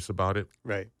just curious about it.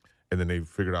 Right. And then they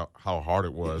figured out how hard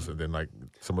it was, and then like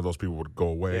some of those people would go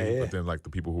away. But then like the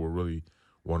people who were really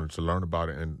wanted to learn about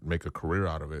it and make a career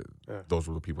out of it, those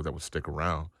were the people that would stick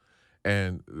around.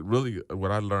 And really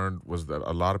what I learned was that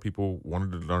a lot of people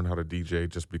wanted to learn how to DJ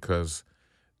just because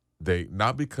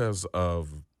not because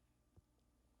of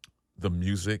the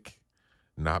music,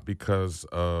 not because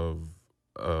of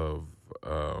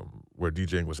where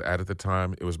DJing was at the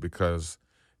time. It was because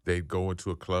they'd go into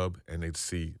a club and they'd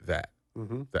see that.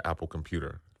 The Apple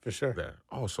computer. For sure. There.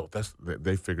 Oh, so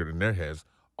they figured in their heads,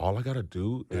 all I got to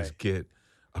do is get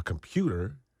a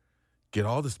computer, get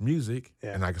all this music,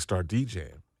 and I can start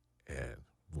DJing. And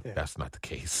that's not the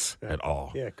case at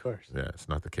all. Yeah, of course. Yeah, it's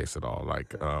not the case at all.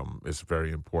 Like, it's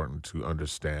very important to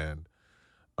understand,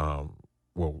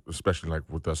 especially like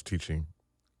with us teaching,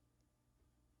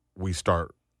 we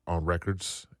start on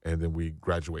records and then we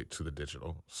graduate to the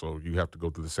digital. So you have to go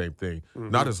through the same thing,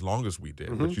 not as long as we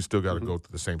did, but you still got to go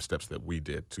through the same steps that we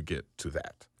did to get to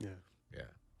that. Yeah.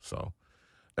 So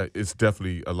it's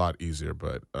definitely a lot easier,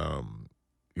 but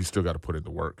you still got to put in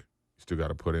the work. You still got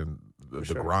to put in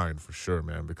the grind for sure,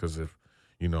 man, because if,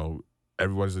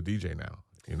 everybody's a DJ now,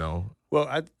 Well,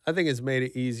 I think it's made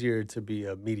it easier to be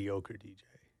a mediocre DJ.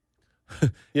 You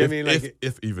know what I mean? Like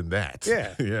if even that.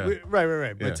 Yeah. Yeah.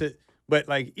 Right. Yeah. But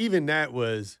like even that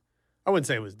was, I wouldn't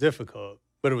say it was difficult,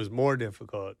 but it was more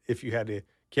difficult if you had to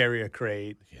carry a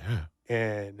crate. Yeah.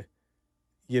 And,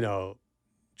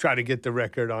 try to get the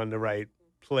record on the right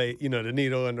play, the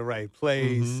needle in the right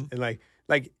place. And like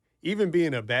even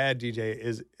being a bad DJ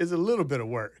is a little bit of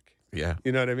work. Yeah.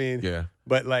 You know what I mean? Yeah.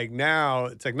 But like now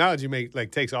technology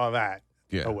takes all that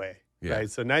away. Yeah. Right.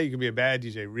 So now you can be a bad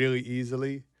DJ really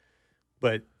easily,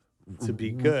 but to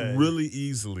be good. Really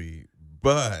easily.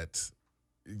 But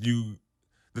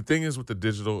the thing is with the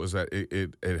digital is that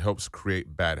it helps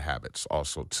create bad habits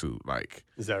also too. Like,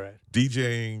 is that right?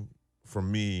 DJing for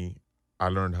me, I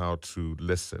learned how to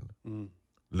listen,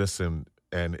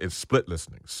 and it's split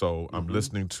listening. So I'm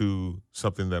listening to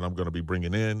something that I'm going to be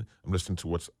bringing in. I'm listening to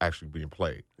what's actually being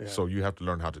played. Yeah. So you have to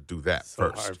learn how to do that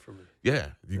first. So hard for me. Yeah,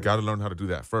 you got to learn how to do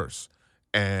that first.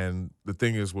 And the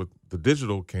thing is, with the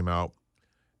digital came out,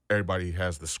 everybody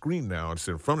has the screen now. It's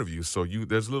in front of you. So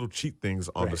there's little cheat things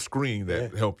on the screen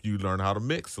that help you learn how to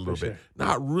mix a little bit.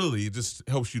 Not really. It just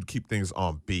helps you to keep things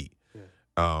on beat.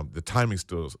 The timing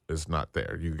still is not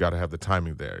there. You got to have the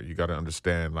timing there. You got to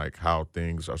understand like how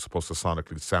things are supposed to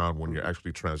sonically sound when you're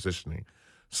actually transitioning.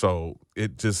 So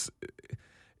it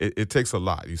takes a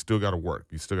lot. You still got to work.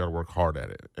 You still got to work hard at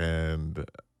it. And,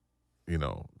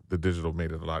 the digital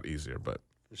made it a lot easier. But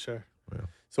for sure. Yeah.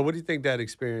 So what do you think that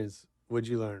experience, what'd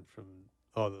you learn from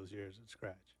all those years at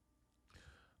Scratch?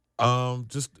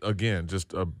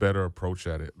 Just a better approach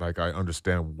at it. Like I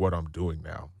understand what I'm doing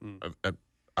now.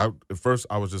 At first,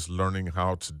 I was just learning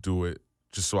how to do it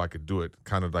just so I could do it,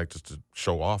 kind of like just to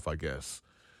show off, I guess,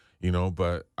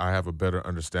 but I have a better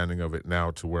understanding of it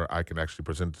now to where I can actually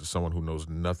present it to someone who knows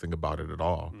nothing about it at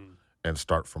all and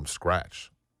start from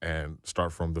scratch and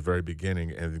start from the very beginning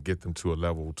and get them to a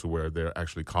level to where they're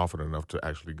actually confident enough to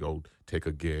actually go take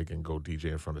a gig and go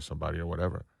DJ in front of somebody or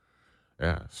whatever.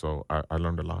 Yeah, so I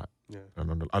learned a lot. Yeah.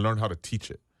 I learned how to teach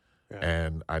it,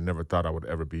 and I never thought I would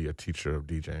ever be a teacher of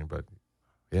DJing, but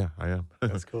yeah, I am.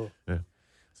 That's cool. Yeah.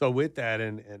 So with that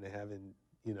and having,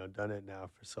 done it now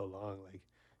for so long, like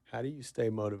how do you stay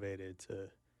motivated to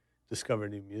discover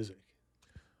new music?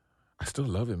 I still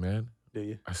love it, man. Do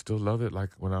you? I still love it.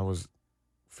 Like when I was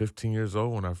 15 years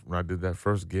old, when I did that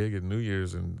first gig at New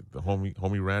Year's and the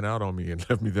homie ran out on me and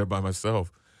left me there by myself.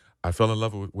 I fell in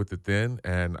love with it then,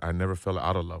 and I never fell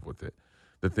out of love with it.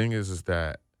 The thing is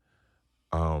that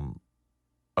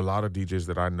a lot of DJs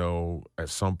that I know at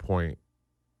some point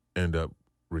end up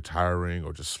retiring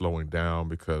or just slowing down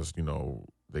because,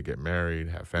 they get married,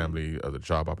 have family, other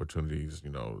job opportunities,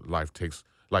 life takes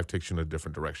you in a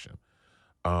different direction.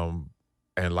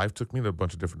 And life took me in a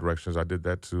bunch of different directions. I did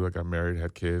that too. I got married,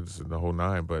 had kids, and the whole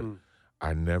nine, but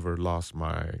I never lost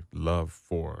my love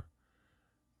for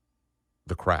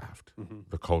the craft,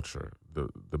 the culture,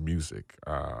 the music.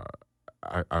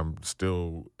 I'm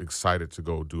still excited to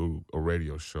go do a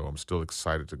radio show. I'm still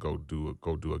excited to go do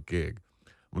a gig.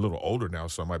 I'm a little older now,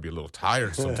 so I might be a little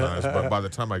tired sometimes. But by the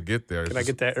time I get there, can I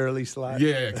get that early slot?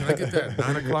 Yeah, can I get that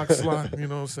 9 o'clock slot? You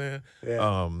know what I'm saying?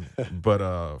 Yeah.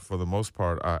 But for the most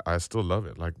part, I still love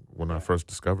it. Like when I first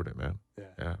discovered it, man.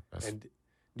 Yeah. And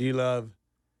do you love,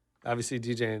 obviously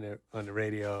DJing on the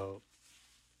radio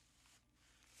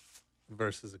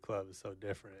versus a club is so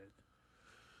different?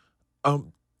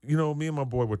 Me and my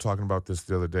boy were talking about this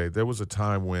the other day. There was a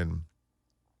time when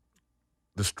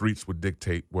the streets would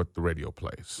dictate what the radio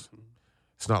plays.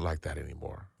 It's not like that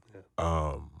anymore.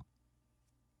 Yeah.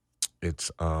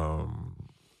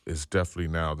 It's definitely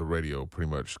now the radio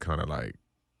pretty much kind of like,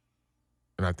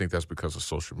 and I think that's because of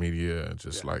social media and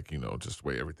just just the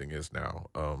way everything is now.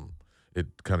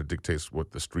 It kind of dictates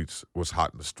what's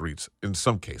hot in the streets in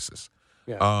some cases.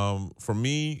 Yeah. For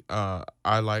me,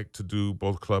 I like to do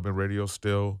both club and radio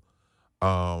still,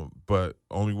 but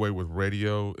only way with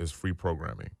radio is free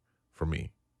programming for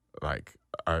me. Like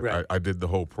I did the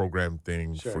whole program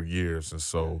thing for years, and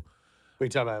so we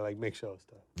talk about like mix show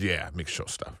stuff. Yeah, mix show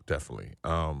stuff definitely.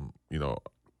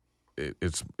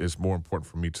 It's more important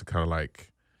for me to kind of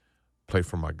like play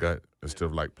from my gut instead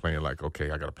of like playing like, okay,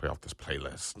 I got to play off this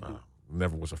playlist.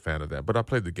 Never was a fan of that, but I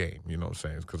played the game, you know what I'm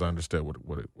saying, because I understood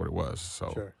what it was.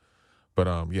 So, but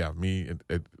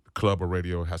club or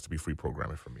radio has to be free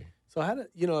programming for me. So how do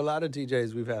a lot of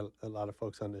DJs? We've had a lot of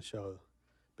folks on this show,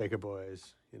 Baker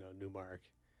Boys, Newmark.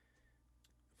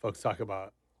 Folks talk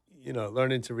about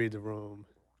learning to read the room,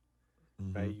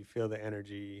 right? You feel the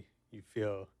energy, you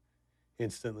feel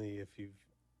instantly if you've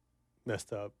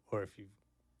messed up or if you've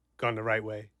gone the right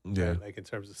way, right? Like in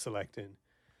terms of selecting.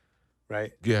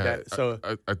 Right. Yeah.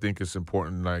 I think it's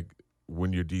important, like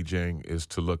when you're DJing, is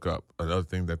to look up. Another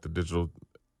thing that the digital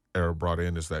era brought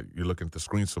in is that you're looking at the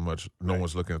screen so much, no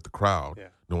one's looking at the crowd. Yeah.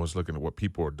 No one's looking at what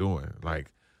people are doing.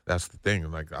 Like that's the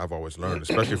thing. Like I've always learned,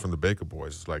 especially from the Baker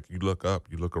Boys, it's like you look up,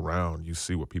 you look around, you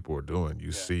see what people are doing,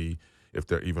 you see if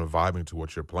they're even vibing to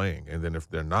what you're playing, and then if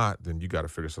they're not, then you got to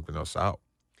figure something else out.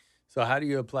 So how do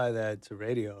you apply that to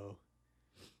radio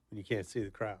when you can't see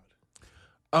the crowd?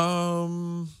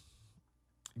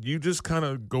 You just kind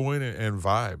of go in and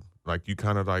vibe. Like you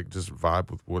kind of like just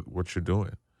vibe with what you're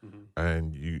doing.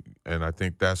 And I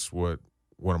think that's what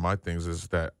one of my things is,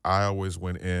 that I always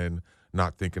went in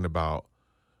not thinking about,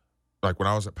 like when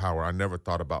I was at Power, I never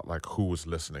thought about like who was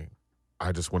listening.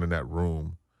 I just went in that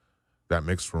room that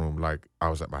mix room like I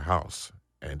was at my house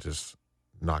and just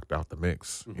knocked out the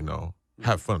mix, you know.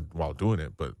 Have fun while doing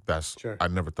it, but I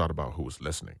never thought about who was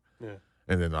listening. Yeah.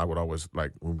 And then I would always,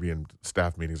 like, when we in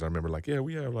staff meetings, I remember, like, yeah,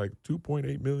 we have, like,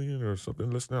 2.8 million or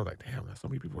something listening. I was like, damn, so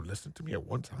many people were listening to me at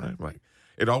one time. Like,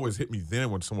 it always hit me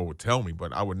then when someone would tell me,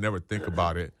 but I would never think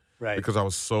about it because I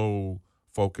was so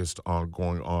focused on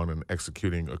going on and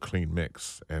executing a clean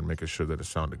mix and making sure that it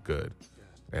sounded good.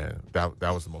 Yeah. And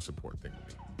that was the most important thing to me.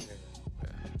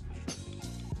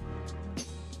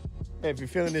 Hey, if you're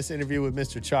feeling this interview with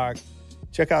Mr. Choc,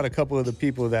 check out a couple of the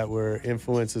people that were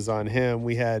influences on him.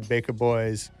 We had Baker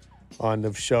Boys on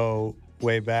the show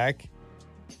way back.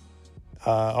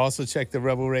 Also check the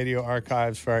Rebel Radio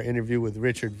archives for our interview with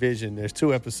Richard Vision. There's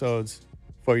 2 episodes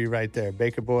for you right there,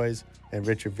 Baker Boys and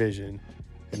Richard Vision.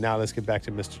 And now let's get back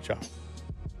to Mr. Choc.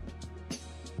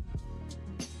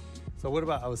 So what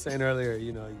about, I was saying earlier,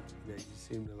 you know, you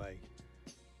seem to like,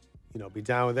 you know, be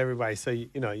down with everybody. So, you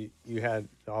had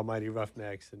the Almighty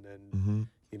Roughnecks and then,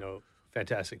 you know,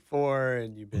 Fantastic Four,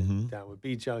 and you've been down with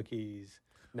Beat Junkies,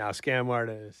 now Scam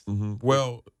Artists.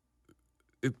 Well,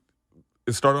 it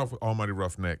started off with Almighty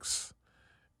Roughnecks,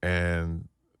 and,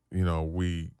 you know,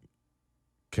 we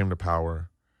came to power,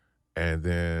 and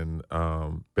then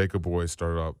Baker Boys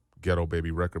started up Ghetto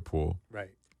Baby Record Pool.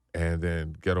 Right. And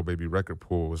then Ghetto Baby Record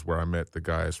Pool was where I met the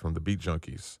guys from the Beat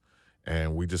Junkies,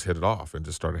 and we just hit it off and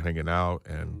just started hanging out,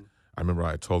 and I remember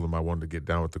I told them I wanted to get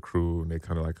down with the crew, and they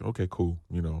kind of like, okay, cool,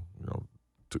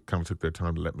 kind of took their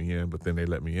time to let me in, but then they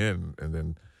let me in, and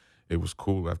then it was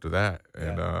cool after that,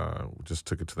 and we just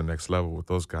took it to the next level with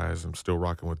those guys. I'm still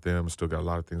rocking with them, still got a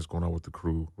lot of things going on with the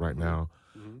crew right now.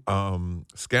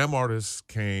 Scam Artists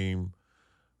came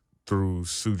through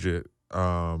Sujit.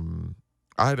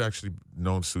 I had actually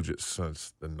known Sujit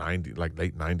since the 90s, like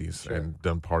late 90s, and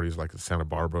done parties like in Santa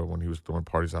Barbara when he was throwing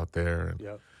parties out there,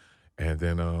 and and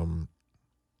then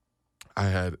I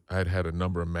had a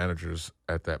number of managers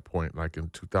at that point, like in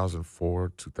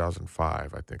 2004,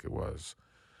 2005, I think it was.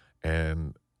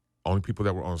 And only people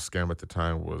that were on Scam at the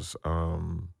time was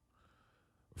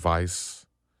Vice,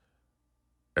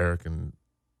 Eric and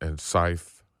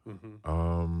Syph. I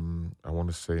want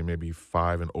to say maybe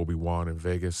 5 and Obi-Wan in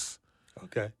Vegas.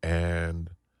 Okay. And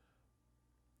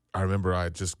I remember I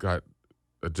just got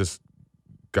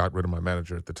rid of my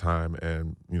manager at the time,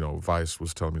 and, you know, Vice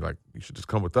was telling me, like, you should just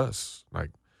come with us.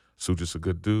 Like, Sujit's a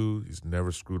good dude. He's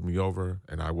never screwed me over,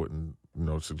 and I wouldn't,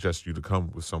 suggest you to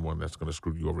come with someone that's going to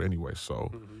screw you over anyway,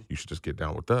 so you should just get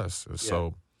down with us. And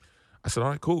so I said, all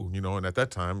right, cool. And at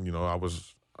that time, I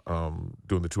was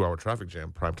doing the 2-hour traffic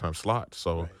jam primetime slot,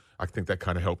 so I think that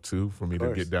kind of helped, too, for me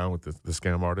to get down with the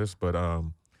Scam Artists. But,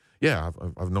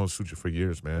 I've known Sujit for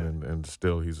years, man, and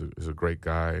still he's a great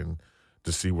guy, and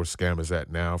to see where Scam is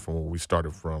at now from when we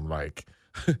started from, like,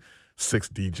 6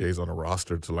 DJs on a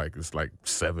roster to, like, it's like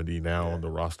 70 now on the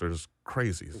roster is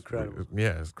crazy. It's incredible.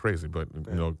 It's crazy. But,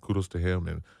 kudos to him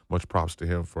and much props to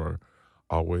him for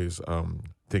always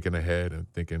thinking ahead and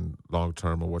thinking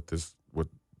long-term of what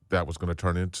that was going to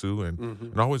turn into,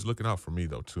 and always looking out for me,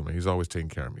 though, too, man. He's always taking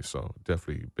care of me, so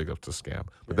definitely big up to Scam.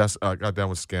 But I got down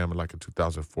with Scam in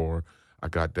 2004. I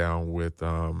got down with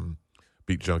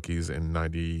Beat Junkies in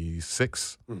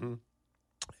 96.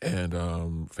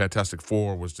 And Fantastic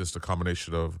Four was just a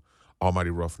combination of Almighty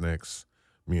Roughnecks,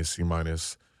 me and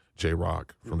C-Minus,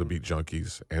 J-Rock from the Beat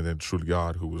Junkies, and then Truly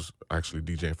Odd, who was actually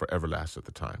DJing for Everlast at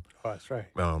the time. Oh, that's right.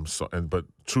 But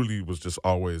Truly was just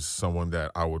always someone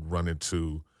that I would run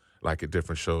into, like, at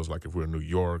different shows. Like, if we're in New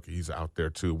York, he's out there,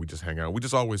 too. We just hang out. We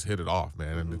just always hit it off,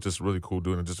 man. And it's just really cool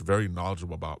dude, and just very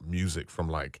knowledgeable about music from,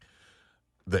 like,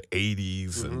 the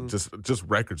 80s and just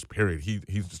records, period.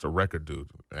 He's just a record dude.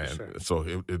 And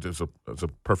so it's a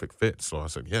perfect fit. So I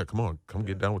said, yeah, come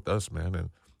get down with us, man. And,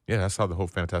 that's how the whole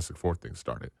Fantastic Four thing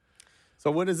started. So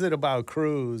what is it about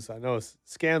crews? I know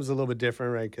Scam's a little bit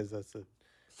different, right? Because that's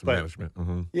management.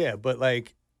 Yeah, but,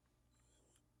 like,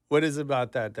 what is it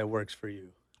about that works for you?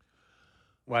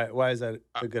 Why is that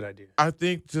a good idea? I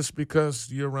think just because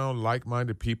you're around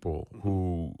like-minded people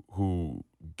who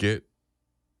get,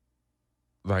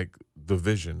 like, the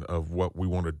vision of what we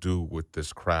want to do with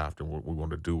this craft and what we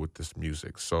want to do with this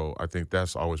music. So I think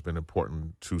that's always been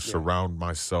important, to surround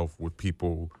myself with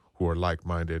people who are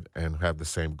like-minded and have the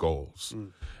same goals.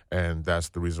 And that's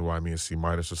the reason why me and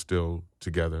C-Minus are still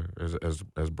together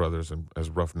as brothers and as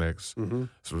Roughnecks.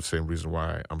 So the same reason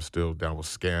why I'm still down with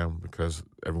Scam, because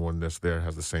everyone that's there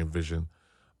has the same vision,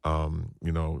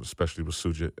 especially with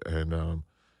Sujit.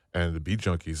 And the Beat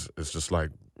Junkies,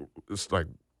 it's like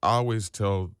I always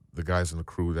tell the guys in the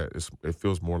crew that it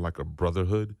feels more like a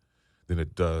brotherhood than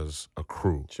it does a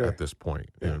crew at this point.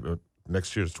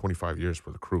 next year is 25 years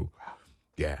for the crew. Wow.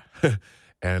 Yeah.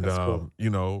 And, cool. you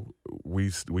know,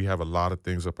 we have a lot of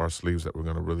things up our sleeves that we're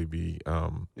going to really be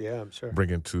I'm sure.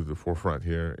 bringing to the forefront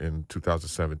here in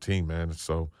 2017, man.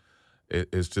 So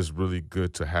it's just really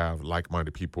good to have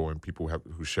like-minded people and people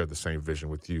who share the same vision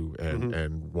with you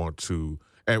and want to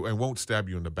and won't stab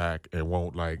you in the back and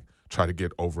won't like try to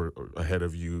get over ahead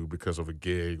of you because of a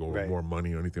gig or more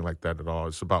money or anything like that at all.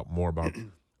 It's more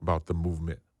about the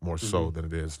movement more so than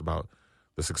it is about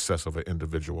the success of an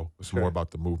individual. It's more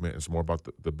about the movement. It's more about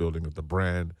the building of the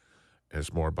brand. And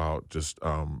it's more about just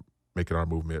making our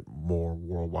movement more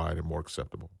worldwide and more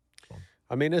acceptable. So.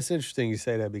 I mean, it's interesting you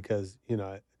say that because, you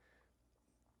know,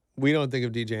 we don't think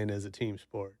of DJing as a team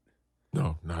sport.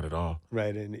 No, not at all.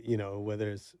 Right. And, you know, whether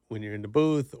it's when you're in the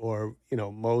booth or, you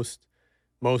know, most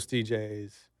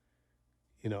DJs,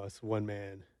 you know, it's one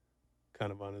man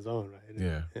kind of on his own, right?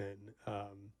 Yeah.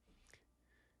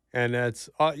 And that's,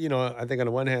 you know, I think on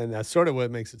the one hand, that's sort of what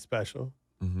makes it special,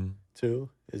 too,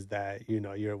 is that, you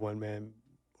know, you're a one-man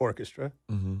orchestra,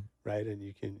 right? And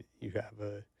you have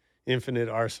a infinite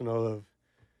arsenal of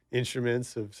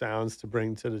instruments, of sounds to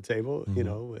bring to the table, you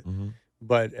know.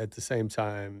 But at the same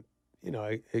time, you know,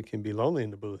 it can be lonely in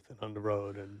the booth and on the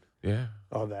road and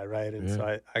all that, right? And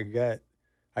so I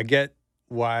get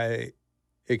why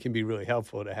it can be really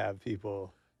helpful to have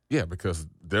people. Yeah, because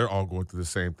they're all going through the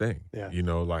same thing. Yeah. You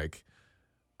know, like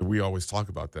we always talk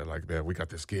about that. Like, man, we got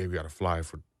this gig, we got to fly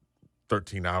for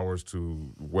 13 hours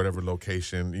to whatever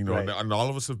location, you know, and all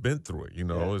of us have been through it. You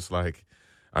know, it's like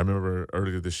I remember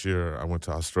earlier this year, I went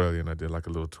to Australia and I did like a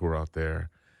little tour out there.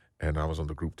 And I was on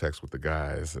the group text with the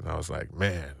guys, and I was like,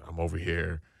 man, I'm over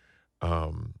here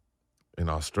in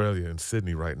Australia, in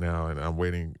Sydney right now, and I'm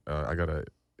waiting. I got a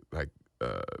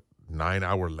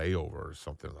 9-hour layover or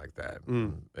something like that.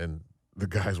 And the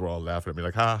guys were all laughing at me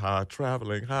like, ha, ha,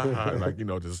 traveling, ha, ha, like, you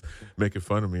know, just making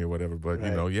fun of me or whatever. But, you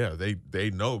know,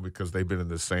 they know because they've been in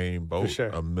the same boat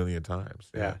a million times.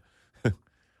 Yeah.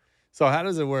 So how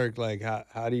does it work? Like,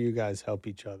 how do you guys help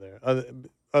each other?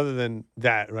 Other than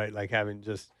that, right? Like having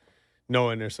just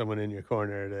knowing there's someone in your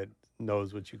corner that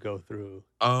knows what you go through.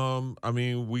 I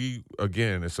mean,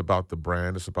 it's about the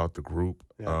brand. It's about the group.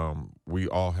 Yeah. We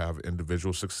all have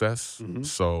individual success.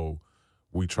 So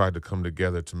we tried to come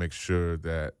together to make sure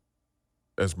that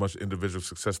as much individual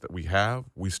success that we have,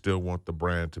 we still want the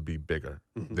brand to be bigger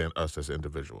than us as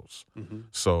individuals.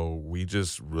 So we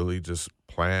just really just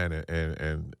plan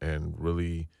and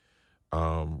really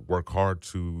work hard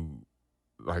to,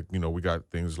 like, you know, we got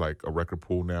things like a record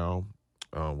pool now.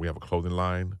 We have a clothing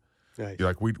line. Nice.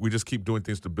 Like we just keep doing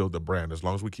things to build the brand. As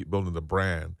long as we keep building the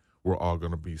brand, we're all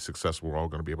going to be successful. We're all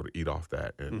going to be able to eat off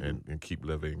that and keep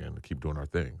living and keep doing our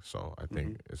thing. So I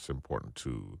think it's important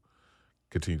to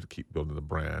continue to keep building the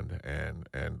brand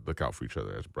and look out for each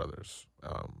other as brothers.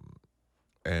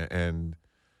 And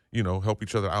you know, help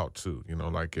each other out too. You know,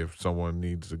 like if someone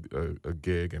needs a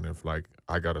gig, and if like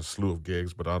I got a slew of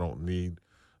gigs, but I don't need.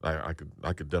 I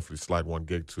could definitely slide one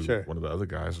gig to one of the other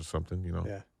guys or something, you know.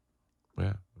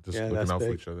 Yeah. Just looking out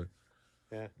for each other.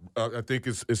 Yeah. I think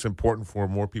it's important for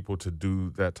more people to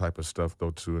do that type of stuff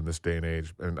though too in this day and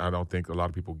age, and I don't think a lot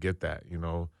of people get that, you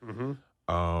know.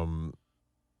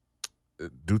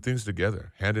 Do things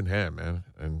together, hand in hand, man,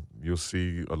 and you'll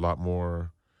see a lot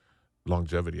more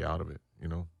longevity out of it, you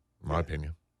know. In my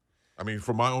opinion. I mean,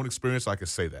 from my own experience, I could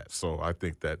say that. So I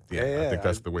think that I think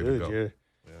that's the way to go.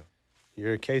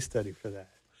 You're a case study for that.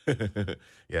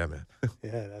 Yeah, man.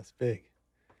 Yeah, that's big.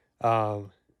 What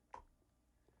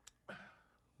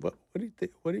do you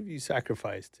think? What have you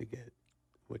sacrificed to get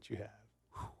what you have?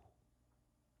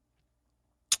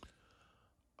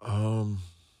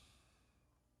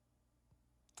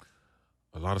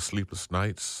 A lot of sleepless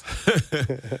nights.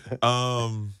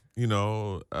 You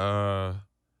know, I've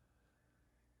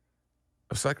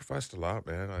sacrificed a lot,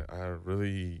 man. I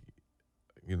really,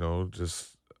 you know,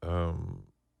 just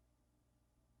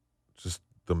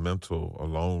the mental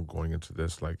alone going into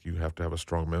this. Like, you have to have a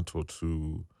strong mental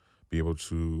to be able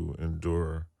to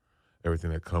endure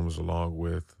everything that comes along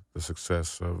with the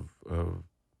success of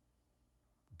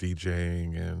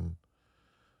DJing. And,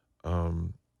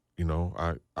 you know,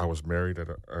 I was married at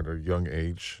a young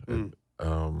age,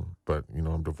 but, you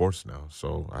know, I'm divorced now.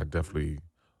 So I definitely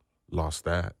lost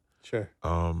that. Sure.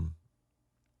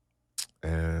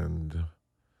 And,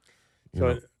 you so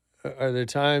know, are there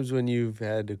times when you've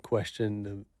had to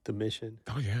question the mission?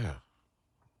 Oh, yeah.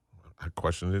 I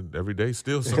question it every day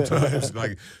still sometimes.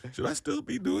 Like, should I still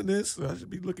be doing this? I should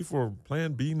be looking for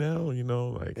plan B now, you know?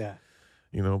 Like,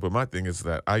 You know, but my thing is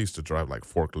that I used to drive like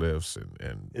forklifts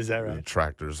and Is that right?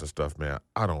 tractors and stuff, man.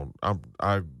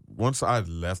 I once I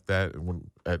left that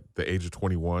at the age of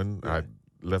 21, I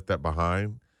left that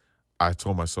behind. I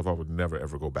told myself I would never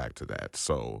ever go back to that.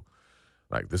 So,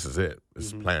 like, this is it. This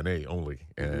is plan A only,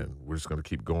 and we're just gonna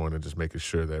keep going and just making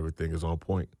sure that everything is on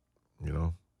point. You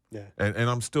know. Yeah. And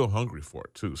I'm still hungry for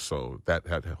it too, so that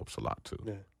helps a lot too.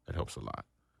 Yeah. That helps a lot.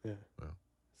 Yeah. Yeah.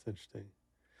 It's interesting.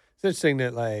 It's interesting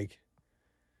that, like,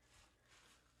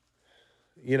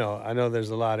 you know, I know there's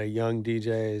a lot of young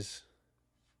DJs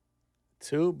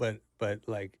too, but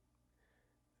like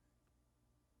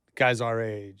guys our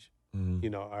age, Mm-hmm. you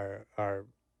know, are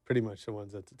pretty much the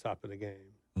ones at the top of the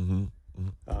game. Mm-hmm.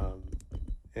 Mm-hmm.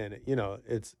 And you know,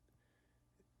 it's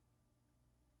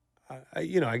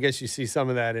you know, I guess you see some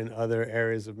of that in other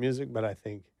areas of music, but I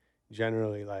think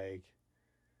generally, like,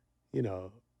 you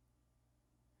know,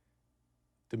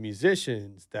 the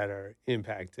musicians that are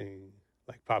impacting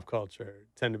like pop culture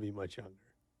tend to be much younger.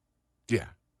 Yeah,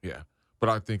 yeah. But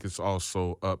I think it's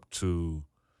also up to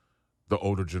the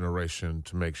older generation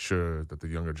to make sure that the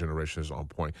younger generation is on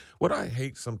point. What I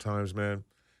hate sometimes, man,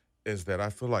 is that I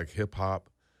feel like hip hop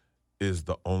is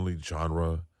the only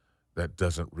genre that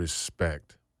doesn't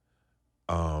respect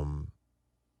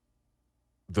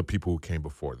the people who came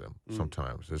before them.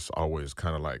 Sometimes it's always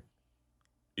kind of like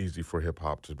easy for hip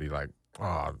hop to be like,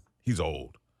 he's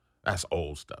old. That's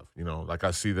old stuff, you know. Like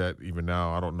I see that even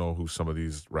now. I don't know who some of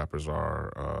these rappers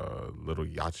are, Little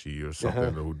Yachi or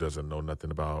something, who doesn't know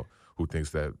nothing about, who thinks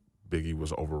that Biggie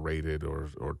was overrated or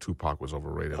Tupac was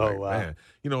overrated. Oh, like, wow. man,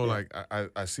 you know, like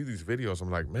I see these videos. I'm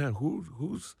like, man,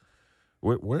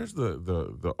 where's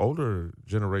the older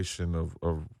generation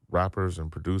of rappers and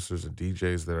producers and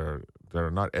DJs that are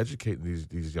not educating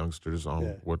these youngsters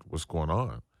on what's going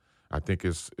on? I think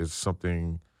it's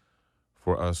something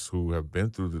for us who have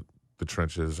been through the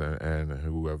trenches and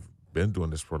who have been doing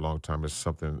this for a long time.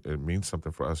 It means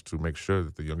something for us to make sure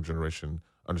that the young generation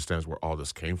understands where all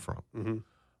this came from. Mm-hmm.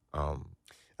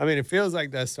 I mean, it feels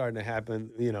like that's starting to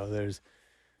happen. You know, there's,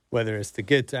 whether it's the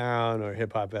Get Down or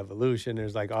Hip Hop Evolution,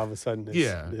 there's like all of a sudden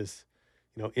this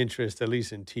you know, interest, at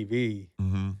least in TV,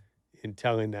 in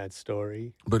telling that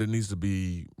story. But it needs to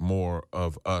be more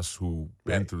of us who've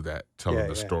been through that, telling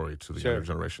the story to the younger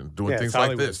generation, doing things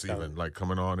like this, even like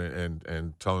coming on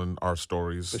and telling our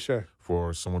stories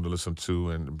for someone to listen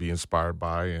to and be inspired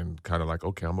by, and kind of like,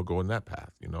 okay, I'm gonna go in that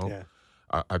path. You know,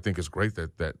 I think it's great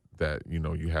that you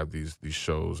know, you have these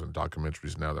shows and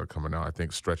documentaries now that are coming out. I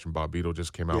think Stretch and Bobbito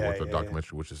just came out with a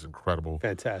documentary, which is incredible.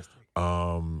 Fantastic.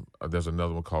 There's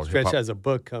another one called Stretch Hip-Hop. has a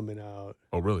book coming out.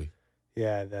 Oh, really?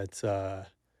 Yeah, that's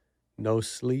No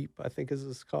Sleep, I think is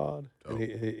it's called. Dope.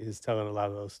 And he's telling a lot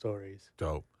of those stories.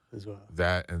 Dope. As well.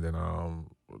 That, and then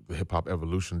the Hip Hop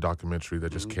Evolution documentary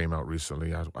that just came out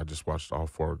recently. I just watched all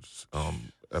 4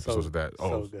 episodes of that.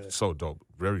 Oh, so dope.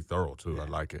 Very thorough, too. I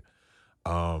like it.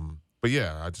 But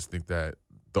yeah, I just think that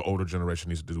the older generation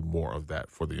needs to do more of that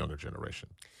for the younger generation.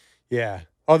 Yeah.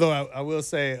 Although I will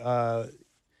say,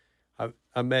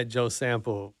 I met Joe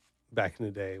Sample back in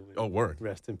the day. Oh, word.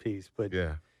 Rest in peace. But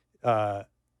yeah.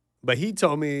 But he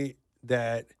told me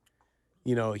that,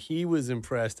 you know, he was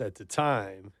impressed at the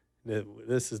time that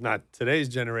this is not today's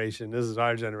generation. This is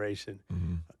our generation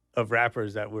of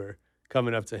rappers that were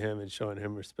coming up to him and showing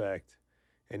him respect.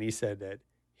 And he said that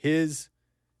his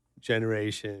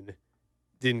generation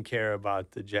didn't care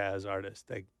about the jazz artists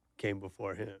that came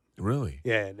before him. Really?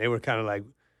 Yeah, and they were kind of like,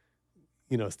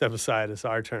 you know, step aside, it's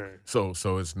our turn. So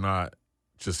it's not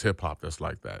just hip hop that's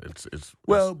like that. It's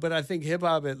well, but I think hip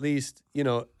hop, at least, you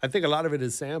know, I think a lot of it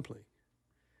is sampling.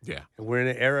 Yeah. And we're in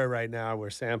an era right now where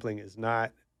sampling is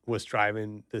not what's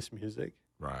driving this music.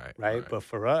 Right. But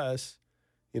for us,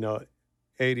 you know,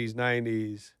 80s,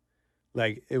 90s,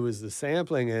 like it was the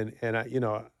sampling, and I, you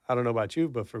know, I don't know about you,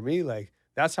 but for me, like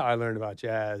that's how I learned about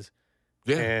jazz.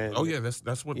 Yeah. And, oh yeah,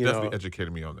 that's what definitely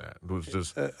educated me on that. It was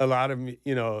just a lot of,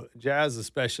 you know, jazz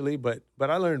especially, but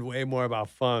I learned way more about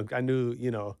funk. I knew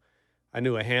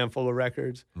a handful of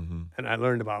records, and I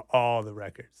learned about all the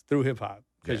records through hip hop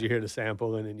because you hear the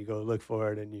sample and then you go look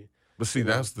for it and you. But see,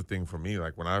 that's the thing for me.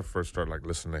 Like when I first started like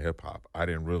listening to hip hop, I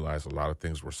didn't realize a lot of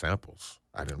things were samples.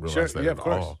 I didn't realize that at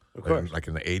all. Of course. Like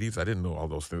in the 80s, I didn't know all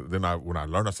those things. Then when I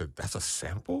learned, I said, that's a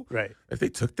sample? Right. If they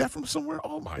took that from somewhere,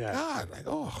 oh my God. Like,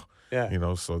 oh. Yeah. You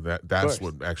know, so that's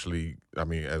what actually, I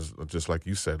mean, as just like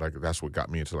you said, like that's what got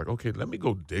me into like, okay, let me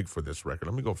go dig for this record.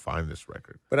 Let me go find this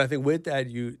record. But I think with that,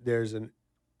 you get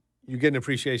an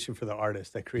appreciation for the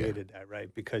artist that created that,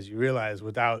 right? Because you realize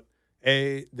without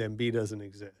A, then B doesn't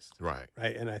exist. Right.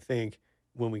 Right. And I think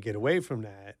when we get away from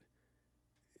that,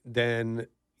 then,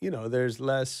 there's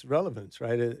less relevance,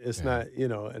 right? It's not,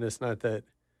 and it's not that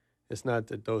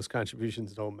those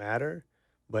contributions don't matter,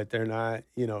 but they're not,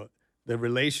 the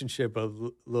relationship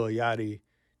of Lil Yachty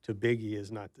to Biggie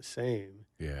is not the same.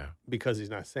 Yeah. Because he's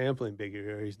not sampling Biggie,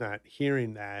 or he's not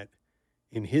hearing that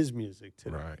in his music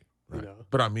today. Right. You know?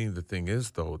 But I mean, the thing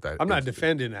is, though, that I'm not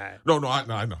defending that. No, I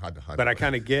know. But I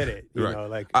kind of get it. You Right. know,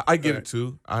 like I get it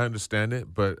too. I understand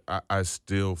it, but I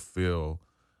still feel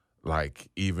like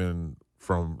even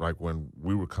from like when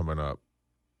we were coming up,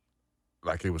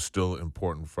 like it was still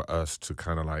important for us to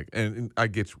kind of like, and I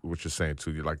get what you're saying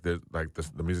too. You like the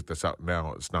music that's out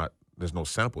now. It's not. There's no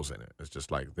samples in it. It's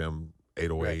just like them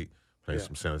 808 playing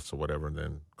some synths or whatever, and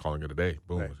then calling it a day.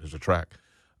 Boom, here's a track.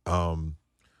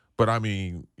 But I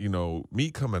mean,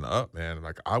 me coming up, man,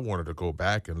 like I wanted to go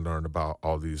back and learn about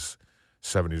all these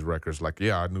 70s records. Like,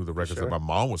 yeah, I knew the records that my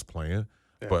mom was playing,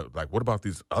 but like, what about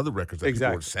these other records that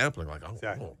people were sampling? Like,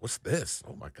 oh, what's this?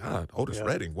 Oh my God, Otis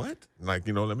Redding, what? Like,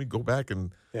 let me go back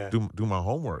and do my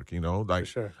homework. Like,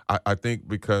 I think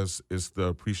because it's the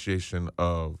appreciation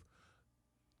of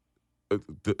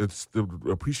it's the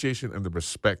appreciation and the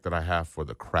respect that I have for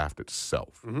the craft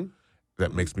itself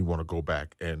that makes me want to go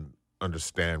back and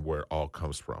understand where it all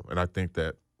comes from. And I think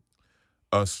that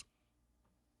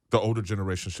the older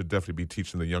generation should definitely be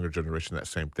teaching the younger generation that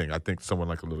same thing. I think someone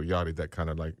like a Lil Yachty, that kind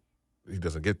of like, he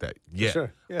doesn't get that yet.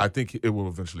 Sure, yeah. I think it will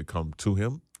eventually come to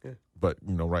him. Yeah. But,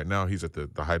 right now he's at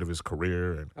the height of his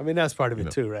career. And I mean, that's part of it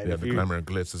too, right? Yeah, the glamour and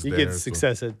glitz is there. You get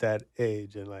success at that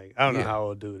age, and like, I don't know how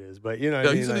old dude is, but what I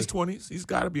mean? He's in his 20s. He's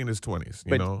got to be in his 20s,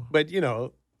 But,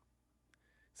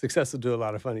 success will do a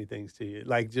lot of funny things to you,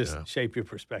 like just shape your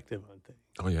perspective on things.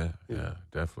 Oh, yeah,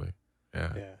 definitely.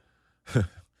 Yeah.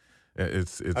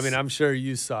 It's. I mean, I'm sure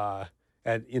you saw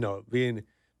at, being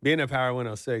at Power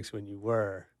 106 when you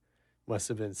were, must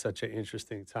have been such an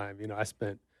interesting time. I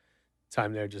spent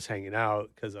time there just hanging out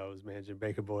because I was managing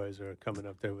Baker Boys or coming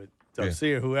up there with Dub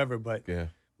C or whoever. But I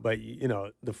think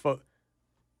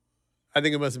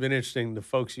it must have been interesting, the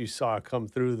folks you saw come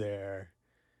through there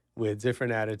with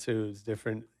different attitudes,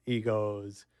 different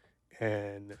egos,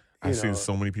 and I've seen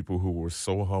so many people who were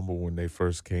so humble when they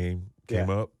first came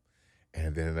up,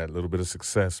 and then that little bit of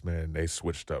success, man, they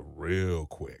switched up real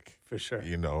quick. For sure.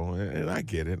 And I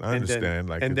get it. I understand.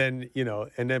 But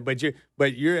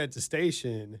you're at the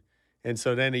station, and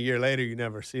so then a year later you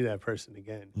never see that person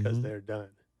again because they're done.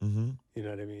 Mm-hmm. You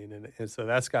know what I mean? And so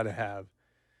that's got to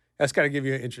give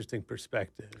you an interesting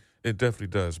perspective. It definitely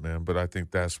does, man. But I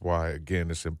think that's why, again,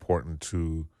 it's important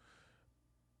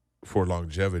for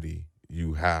longevity,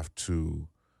 you have to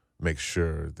make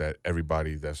sure that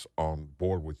everybody that's on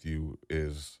board with you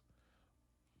is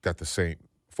got the same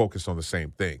focus on the same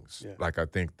things. Yeah. Like, I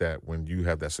think that when you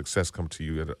have that success come to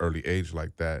you at an early age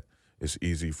like that, it's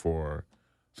easy for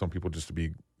some people just to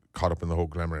be caught up in the whole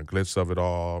glamour and glitz of it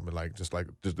all. I mean, they're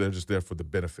just there for the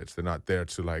benefits. They're not there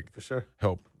to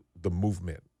help the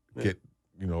movement get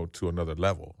to another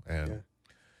level. And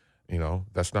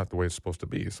that's not the way it's supposed to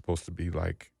be. It's supposed to be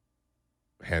like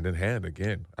hand in hand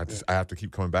again. I have to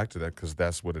keep coming back to that because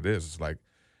that's what it is. It's like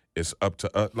it's up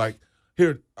to us. Like,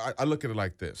 here, I look at it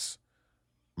like this.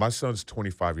 My son's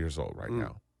 25 years old right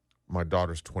now. My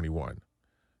daughter's 21.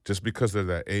 Just because they're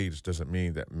that age doesn't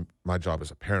mean that my job as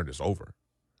a parent is over.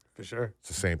 For sure. It's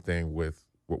the same thing with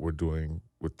what we're doing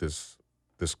with this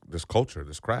culture,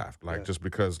 this craft. Like, just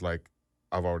because like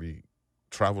I've already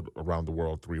traveled around the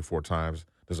world 3 or 4 times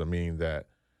doesn't mean that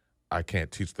I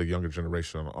can't teach the younger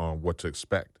generation on what to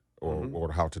expect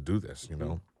or how to do this.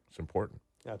 It's important.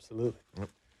 Absolutely. Yep.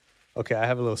 Okay, I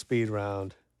have a little speed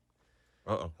round.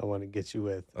 I want to get you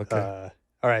with. Okay.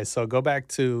 All right, so go back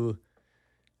to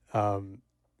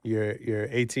your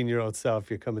 18-year-old self.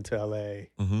 You're coming to LA.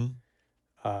 Mm-hmm.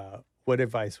 What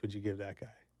advice would you give that guy?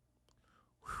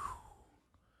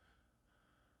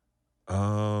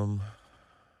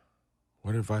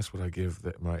 What advice would I give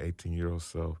my 18-year-old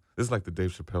self? This is like the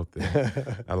Dave Chappelle thing.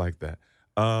 I like that.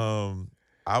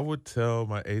 I would tell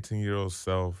my 18-year-old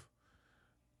self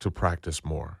to practice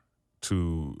more,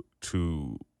 to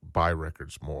buy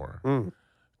records more,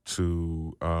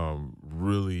 to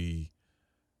really,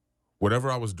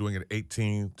 whatever I was doing at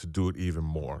 18, to do it even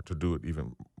more,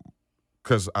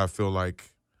 because I feel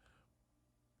like,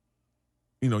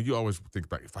 you always think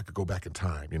about if I could go back in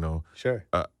time, Sure.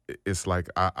 It's like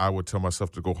I would tell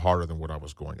myself to go harder than what I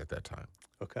was going at that time.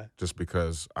 Okay. Just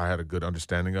because I had a good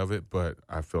understanding of it, but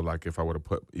I feel like if I would have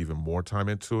put even more time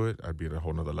into it, I'd be at a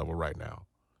whole nother level right now.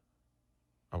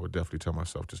 I would definitely tell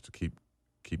myself just to keep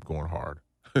going hard.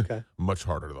 Okay. Much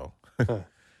harder though.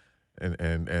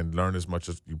 And learn as much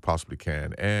as you possibly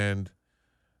can. And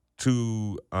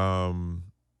to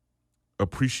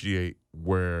appreciate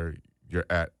where you're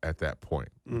at that point,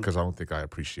 because I don't think I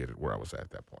appreciated where I was at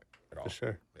that point at all. For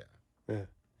sure. Yeah. Yeah.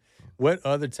 What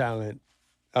other talent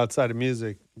outside of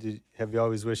music have you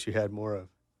always wished you had more of?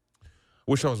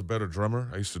 Wish I was a better drummer.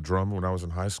 I used to drum when I was in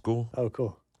high school. Oh,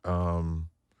 cool.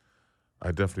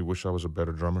 I definitely wish I was a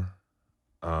better drummer.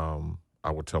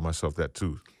 I would tell myself that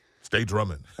too. Stay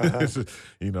drumming, because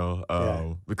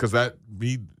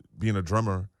me being a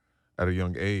drummer at a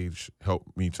young age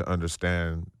helped me to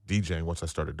understand DJing once I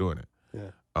started doing it.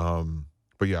 Yeah.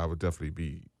 But yeah, I would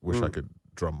definitely wish I could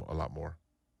drum a lot more.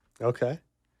 Okay.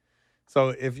 So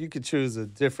if you could choose a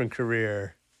different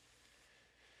career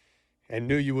and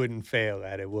knew you wouldn't fail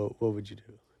at it, what would you do?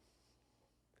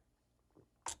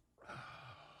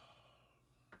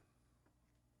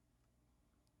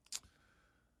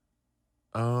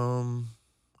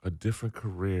 A different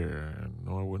career.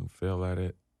 No, I wouldn't fail at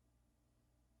it.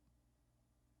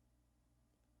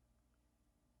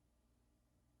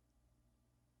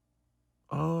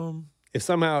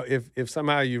 If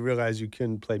somehow you realize you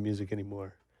couldn't play music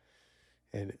anymore,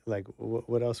 and like,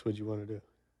 what else would you want to do?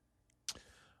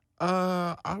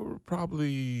 I would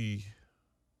probably.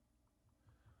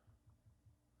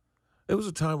 It was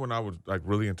a time when I was like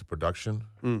really into production.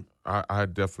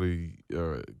 I'd definitely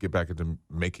get back into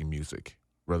making music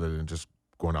rather than just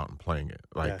going out and playing it.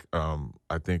 Like,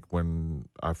 I think when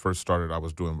I first started, I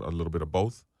was doing a little bit of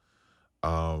both.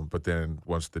 But then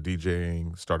once the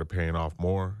DJing started paying off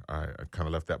more, I kind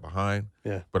of left that behind.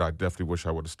 Yeah. But I definitely wish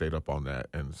I would have stayed up on that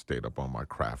and stayed up on my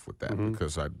craft with that,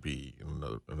 because I'd be in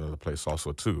another place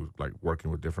also too, like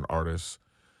working with different artists.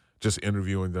 Just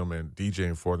interviewing them and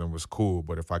DJing for them was cool,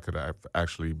 but if I could have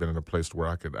actually been in a place where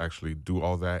I could actually do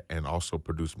all that and also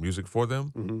produce music for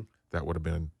them, that would have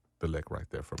been the lick right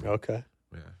there for me. Okay.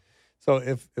 Yeah. So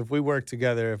if we worked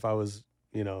together, if I was,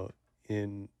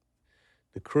 in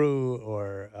the crew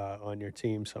or on your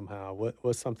team somehow,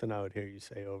 what's something I would hear you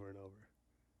say over and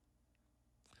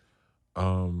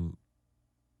over?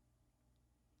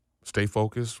 Stay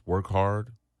focused, work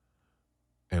hard,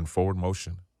 and forward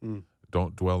motion.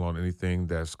 Don't dwell on anything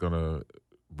that's going to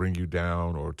bring you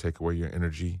down or take away your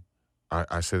energy.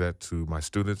 I say that to my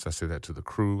students. I say that to the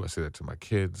crew. I say that to my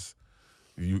kids.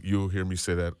 You'll hear me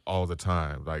say that all the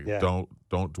time. Like, don't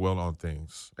dwell on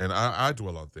things. And I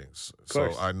dwell on things.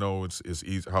 So I know it's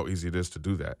easy, how easy it is to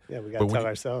do that. Yeah, we got to tell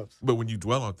ourselves. But when you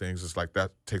dwell on things, it's like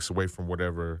that takes away from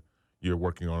whatever you're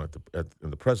working on in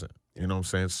the present. You know what I'm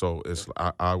saying? So it's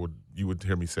you would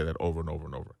hear me say that over and over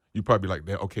and over. You'd probably be like,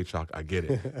 okay, Choc, I get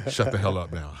it. Shut the hell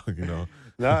up now, No,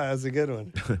 that's a good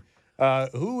one.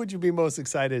 Who would you be most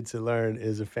excited to learn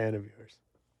is a fan of yours?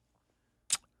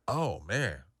 Oh,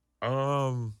 man.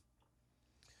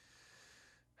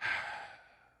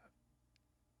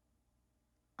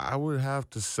 I would have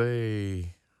to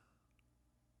say,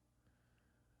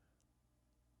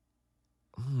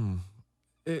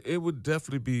 it would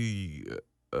definitely be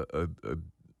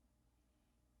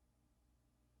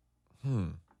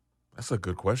that's a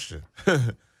good question.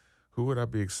 Who would I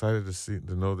be excited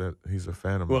to know that he's a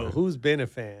fan of mine? Well, who's been a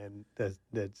fan that's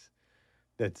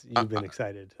you've been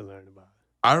excited to learn about?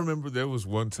 I remember there was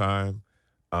one time,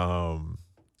 and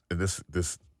this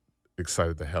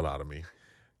excited the hell out of me.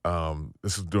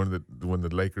 This is when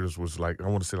the Lakers was like, I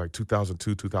want to say like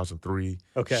 2002, 2003.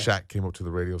 Okay. Shaq came up to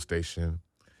the radio station,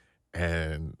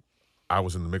 and I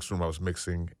was in the mix room. I was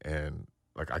mixing, and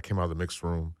like I came out of the mix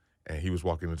room, and he was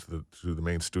walking into the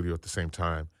main studio at the same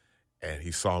time, and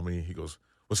he saw me. He goes,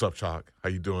 "What's up, Choc? How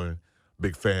you doing?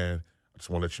 Big fan. I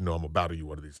just want to let you know I'm gonna battle you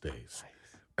one of these days."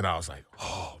 And I was like,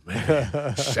 "Oh man,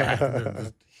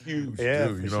 Shaq, huge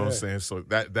dude." You know what I'm saying? So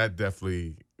that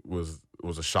definitely was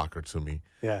a shocker to me.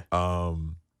 Yeah.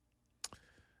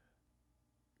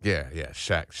 Yeah.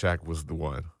 Shaq was the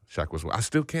one. Shaq was. I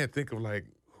still can't think of like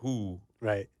who.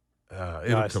 Right.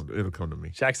 It'll come to me.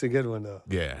 Shaq's a good one though.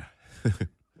 Yeah.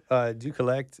 Do you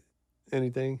collect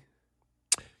anything?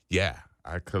 Yeah,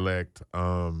 I collect.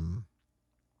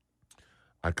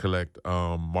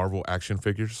 Marvel action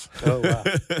figures. Oh wow!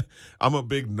 I'm a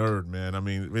big nerd, man. I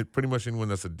mean, pretty much anyone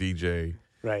that's a DJ,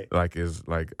 right? Like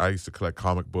I used to collect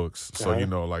comic books. So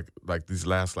like these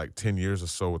last like 10 years or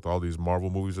so with all these Marvel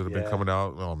movies that have been coming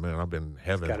out. Oh man, I've been in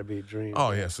heaven. It's got to be a dream.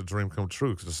 Oh yeah, it's a dream come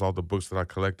true because it's all the books that I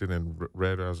collected and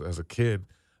read as a kid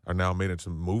are now made into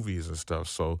movies and stuff.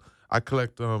 So I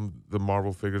collect the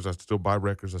Marvel figures. I still buy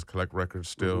records. I collect records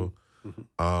still.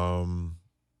 Mm-hmm.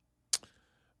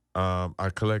 I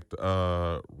collect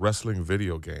wrestling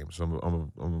video games.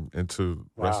 I'm into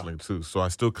wrestling too, so I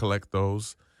still collect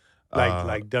those.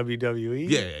 Like WWE.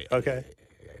 Yeah. Okay.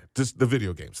 Just the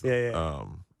video games. Yeah.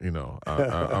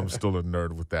 I'm still a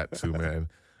nerd with that too, man.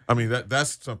 I mean,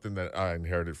 that's something that I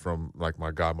inherited from like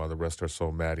my godmother, rest her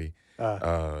soul, Maddie.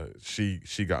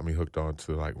 She got me hooked on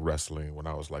to like wrestling when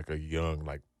I was like a young,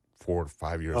 like 4 or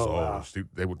 5 years old. Wow.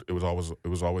 It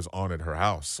was always on at her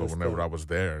house. So That's whenever dope. I was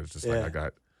there, it's just like I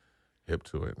got hip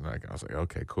to it, and I was like,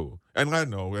 okay, cool. And I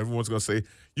know everyone's gonna say,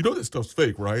 you know, this stuff's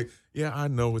fake, right? Yeah, I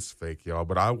know it's fake, y'all,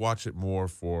 but I watch it more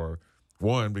for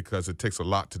one because it takes a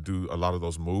lot to do a lot of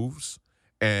those moves,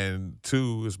 and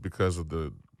two is because of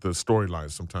the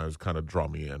storylines sometimes kind of draw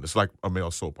me in. It's like a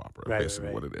male soap opera, Right, basically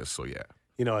right. what it is. So yeah.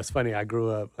 You know, it's funny. I grew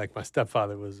up, like, my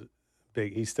stepfather was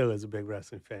big. He still is a big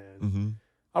wrestling fan. Mm-hmm.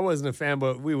 I wasn't a fan,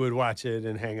 but we would watch it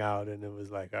and hang out, and it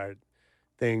was like our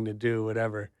thing to do,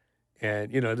 whatever.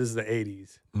 And, you know, this is the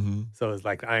 80s. Mm-hmm. So it's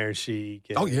like Iron Sheik.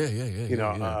 And, Oh yeah. You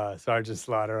know, Sergeant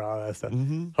Slaughter, all that stuff.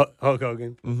 Mm-hmm. Hulk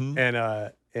Hogan. Mm-hmm.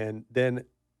 And then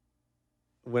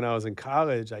when I was in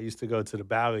college, I used to go to the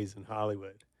Bally's in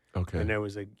Hollywood. Okay. And there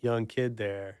was a young kid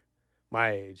there,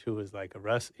 my age, who was like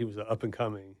he was an up and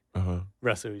coming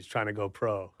wrestler. He was trying to go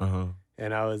pro.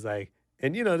 And I was like,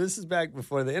 and you know, this is back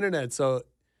before the internet. So,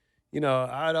 you know,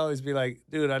 I'd always be like,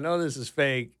 dude, I know this is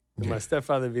fake. And my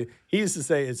stepfather, he used to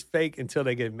say it's fake until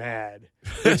they get mad,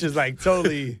 which is like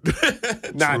totally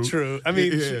not true. I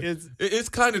mean, it's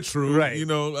kind of true, right? You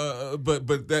know, but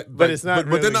it's not.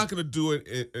 But they're not going to do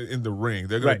it in the ring.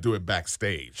 They're going to do it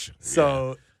backstage.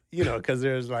 So you know, because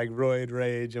there's like roid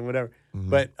rage and whatever.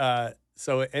 But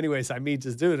so anyways, I meet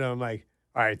this dude and I'm like,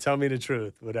 all right, tell me the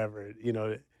truth, whatever. You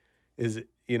know,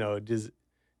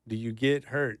 do you get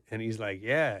hurt? And he's like,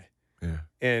 yeah.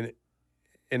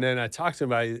 And then I talked to him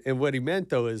about it, and what he meant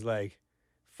though is like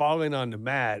falling on the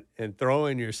mat and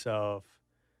throwing yourself.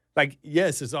 Like,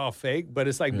 yes, it's all fake, but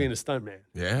it's like being a stuntman.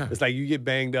 Yeah. It's like you get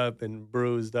banged up and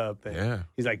bruised up. And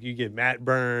he's like, you get mat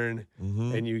burn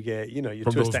and you get, you know, you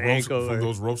from twist those the ropes, ankle. From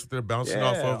those ropes that they're bouncing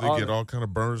off of, they get all kind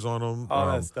of burns on them.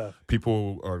 All that stuff.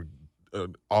 People are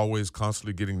always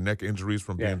constantly getting neck injuries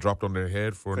from being dropped on their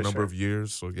head for a number of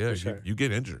years. So you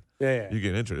get injured. Yeah. You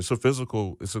get injured. It's a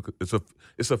physical.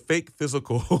 It's a fake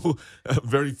physical,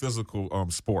 very physical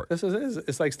sport.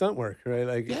 It's like stunt work, right?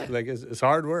 Like it's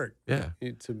hard work. Yeah.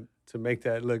 To make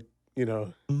that look, you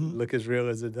know, look as real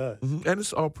as it does. And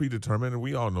it's all predetermined, and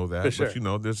we all know that. For But you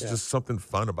know, there's just something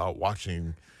fun about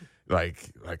watching.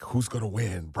 Like who's gonna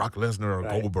win, Brock Lesnar or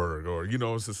Goldberg, or you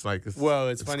know, it's just like it's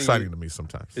funny, exciting to me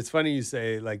sometimes. It's funny you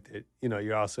say like that, you know,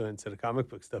 you're also into the comic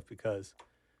book stuff because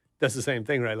that's the same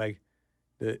thing, right? Like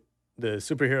the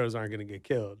superheroes aren't gonna get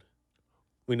killed.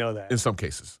 We know that in some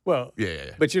cases. Well,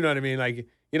 yeah. But you know what I mean? Like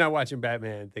you're not watching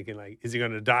Batman thinking like, is he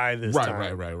gonna die this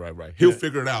time? Right. He'll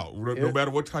figure it out no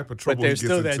matter what type of trouble. But there's he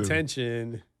gets still that into.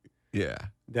 tension. Yeah.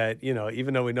 That you know,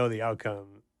 even though we know the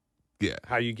outcome. Yeah.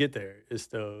 How you get there is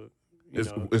still. It's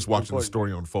watching important. the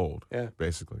story unfold. Yeah.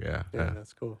 Basically, yeah.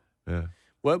 That's cool. Yeah.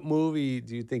 What movie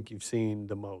do you think you've seen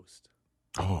the most?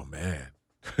 Oh man.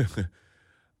 The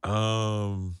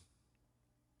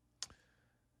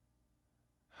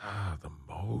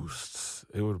most.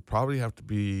 It would probably have to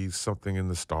be something in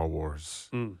the Star Wars.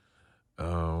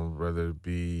 Whether it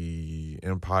be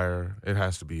Empire, it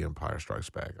has to be Empire Strikes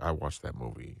Back. I watched that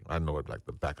movie. I know it like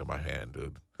the back of my hand,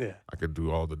 dude. Yeah. I could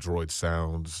do all the droid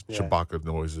sounds, Chewbacca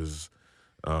noises.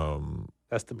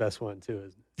 That's the best one too,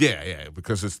 isn't it? Yeah,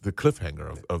 because it's the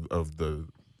cliffhanger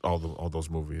of all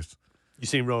those movies. You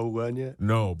seen Rogue One yet?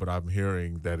 No, but I'm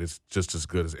hearing that it's just as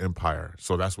good as Empire.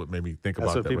 So that's what made me think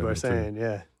about that. That's what people are saying,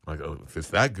 yeah. Like, oh, if it's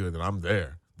that good, then I'm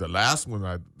there. The last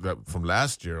one from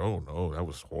last year, oh no, that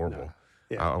was horrible. No.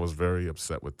 Yeah. I was very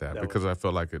upset with that because I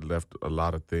felt like it left a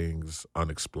lot of things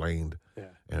unexplained. Yeah.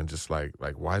 And just like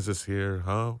why is this here?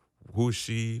 Huh? Who is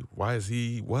she? Why is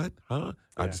he? What? Huh?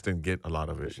 I just didn't get a lot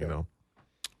of it, you know.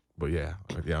 But yeah,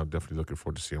 I'm definitely looking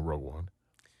forward to seeing Rogue One.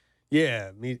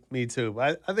 Yeah, me too.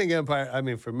 But I think Empire. I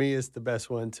mean, for me, it's the best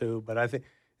one too. But I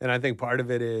think part of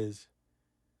it is,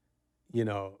 you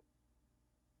know,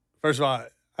 first of all,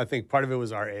 I think part of it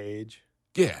was our age.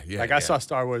 Yeah. Like I saw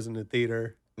Star Wars in the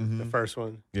theater, the first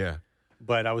one. Yeah.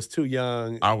 But I was too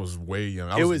young. I was way young.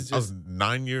 I was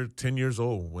 10 years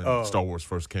old when Star Wars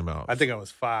first came out. I think I was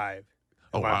 5.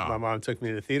 Wow. My mom took me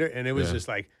to the theater, and it was just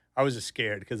like, I was just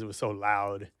scared because it was so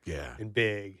loud and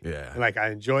big. Yeah. And like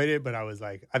I enjoyed it, but I was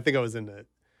like, I think I was in the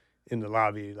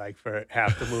lobby like for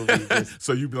half the movie. Just,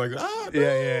 so you'd be like,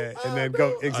 yeah. And then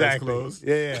go, exactly. Eyes closed.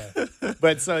 Yeah.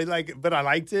 But I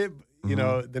liked it, you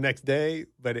know, the next day,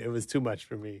 but it was too much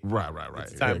for me. Right.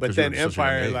 Yeah, but then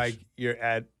Empire, like you're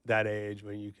at that age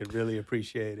when you could really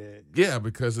appreciate it. Yeah,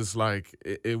 because it's like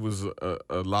it was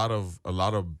a lot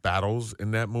of battles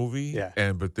in that movie.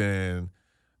 Yeah. But then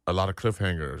a lot of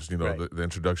cliffhangers. You know, the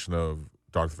introduction of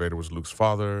Darth Vader was Luke's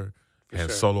father. and sure.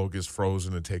 Solo gets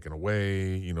frozen and taken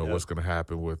away. You know, what's going to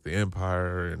happen with the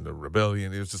Empire and the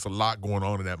rebellion. There's just a lot going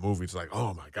on in that movie. It's like,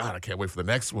 oh my God, I can't wait for the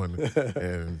next one.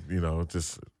 And, you know,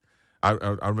 just I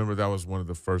remember that was one of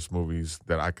the first movies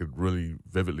that I could really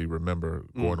vividly remember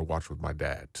going to watch with my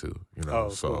dad too. You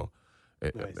know, Cool.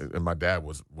 Nice. And my dad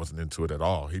wasn't into it at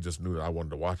all. He just knew that I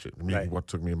wanted to watch it. He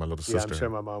took me and my little sister. Yeah, I'm sure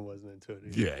my mom wasn't into it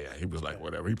either. Yeah. He was like,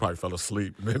 whatever. He probably fell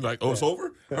asleep. And then like, oh, it's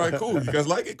over? All right, cool. You guys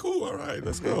like it? Cool. All right,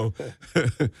 let's go.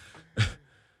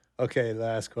 Okay,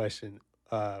 last question.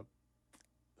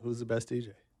 Who's the best DJ?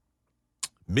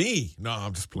 Me? No,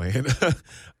 I'm just playing. Who's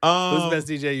the best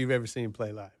DJ you've ever seen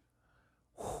play live?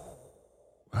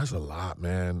 That's a lot,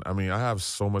 man. I mean, I have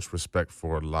so much respect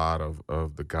for a lot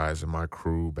of the guys in my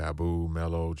crew, Babu,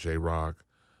 Mello, J-Rock,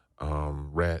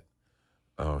 Rhett,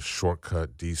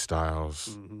 Shortcut,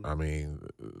 D-Styles. I mean,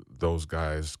 those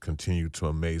guys continue to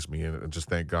amaze me. And just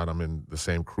thank God I'm in the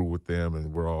same crew with them,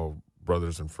 and we're all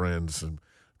brothers and friends. And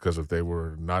because if they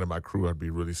were not in my crew, I'd be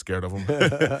really scared of them.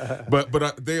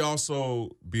 but they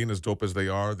also, being as dope as they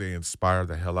are, they inspire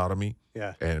the hell out of me.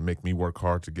 Yeah. And make me work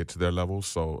hard to get to their level.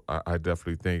 So I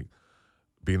definitely think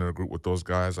being in a group with those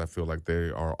guys, I feel like they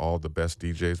are all the best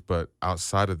DJs. But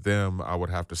outside of them, I would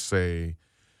have to say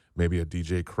maybe a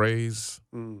DJ Craze.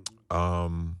 That's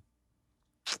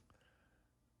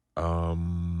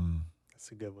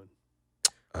a good one.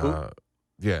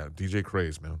 Yeah, DJ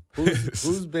Craze, man.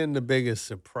 Who's been the biggest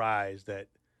surprise that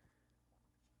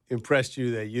impressed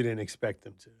you that you didn't expect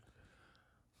them to?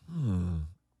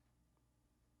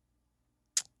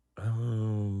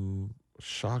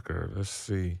 Shocker. Let's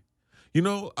see. You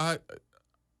know,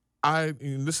 and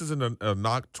this isn't a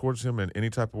knock towards him in any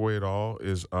type of way at all.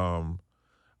 Is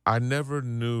I never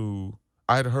knew.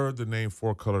 I'd heard the name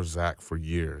Four Color Zach for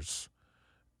years,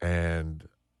 and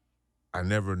I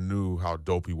never knew how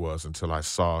dope he was until I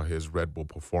saw his Red Bull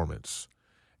performance,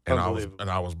 and I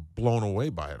was blown away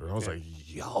by it. And I was like,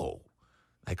 "Yo,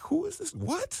 like who is this?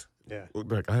 What?" Yeah,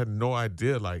 like I had no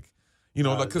idea. Like, you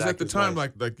know, because at the time,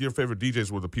 like your favorite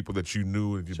DJs were the people that you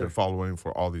knew and you've been following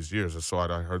for all these years. And so I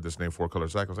heard this name Four Color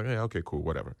Zach. I was like, "Hey, okay, cool,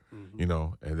 whatever," you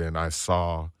know. And then I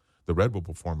saw the Red Bull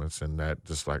performance, and that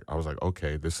just like I was like,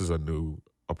 "Okay, this is a new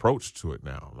approach to it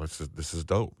now. This is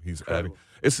dope." He's adding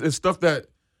it's stuff that.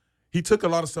 He took a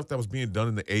lot of stuff that was being done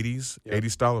in the 80s,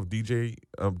 80s style of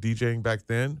DJing back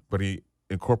then, but he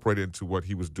incorporated it into what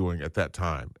he was doing at that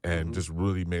time and just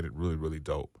really made it really, really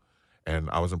dope. And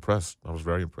I was impressed. I was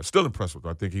very impressed. Still impressed with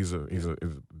him. I think he's a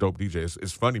dope DJ.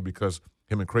 It's funny because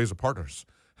him and Craze are partners.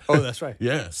 Oh, that's right.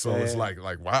 Yeah, so it's like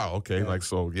wow, okay. Yeah. Like,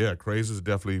 so, yeah, Craze is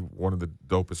definitely one of the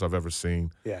dopest I've ever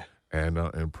seen. Yeah. And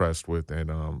impressed with.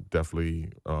 And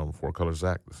definitely Four Color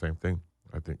Zach, the same thing.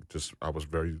 I think I was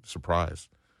very surprised.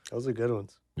 Those are good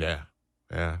ones. Yeah.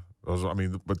 Those are I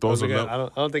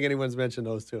don't think anyone's mentioned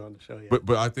those two on the show yet.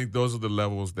 But I think those are the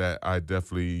levels that I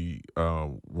definitely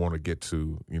want to get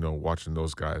to. You know, watching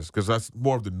those guys because that's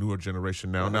more of the newer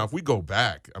generation now. Now, if we go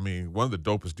back, I mean, one of the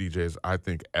dopest DJs I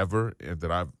think ever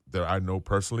that I know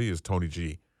personally is Tony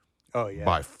G. Oh yeah,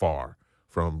 by far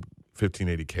from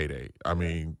 1580 K-Day. I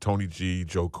mean, Tony G,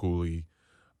 Joe Cooley,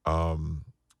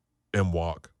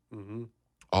 M-Walk.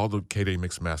 All the K-Day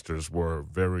mix masters were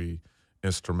very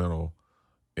instrumental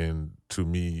to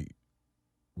me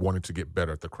wanting to get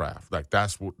better at the craft. Like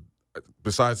that's what,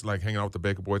 besides like hanging out with the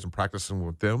Baker Boys and practicing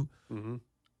with them,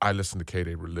 I listened to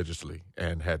K-Day religiously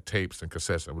and had tapes and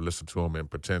cassettes and would listen to them and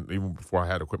pretend, even before I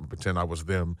had equipment, pretend I was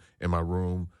them in my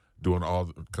room doing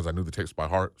because I knew the tapes by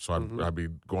heart. So I'd be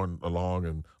going along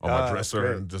and on my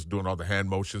dresser and just doing all the hand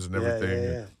motions and everything.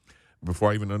 Yeah.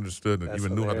 Before I even understood and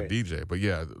even knew how to DJ. But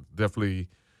yeah, definitely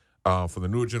for the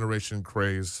newer generation,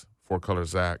 Craze, Four Color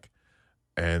Zach,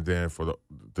 and then for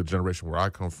the generation where I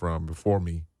come from before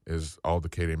me is all the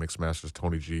K-Day mix masters,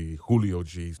 Tony G, Julio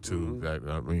G too. That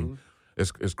I mean,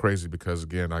 it's crazy because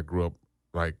again, I grew up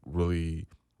like really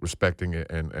respecting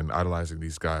it and idolizing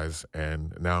these guys,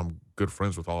 and now I'm good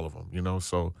friends with all of them. You know,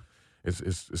 so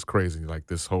it's crazy. Like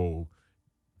this whole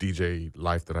DJ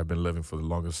life that I've been living for the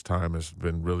longest time has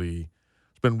been really.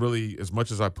 Been really, as much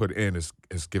as I put in, is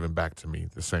given back to me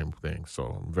the same thing. So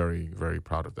I'm very, very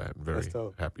proud of that and very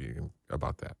happy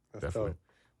about that. That's definitely. Dope.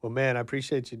 Well, man, I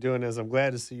appreciate you doing this. I'm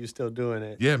glad to see you still doing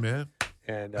it. Yeah, man.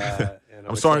 And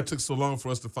I'm sorry it took so long for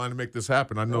us to finally make this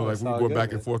happen. I know, like we were going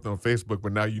back and forth on Facebook,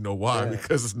 but now you know why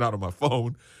because it's not on my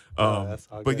phone. That's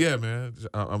all but good. yeah, man,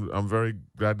 I'm very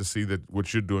glad to see that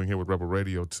what you're doing here with Rebel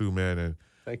Radio too, man, and.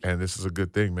 And this is a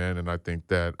good thing, man. And I think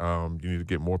that you need to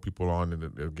get more people on. And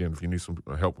again, if you need some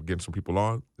help with getting some people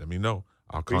on, let me know.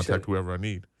 I'll contact whoever I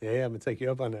need. Yeah, I'm going to take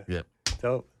you up on that. Yeah.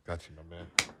 Dope. Got you, my man.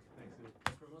 Thanks.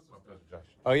 My pleasure, Josh.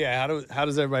 Oh yeah, how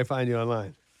does everybody find you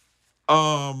online?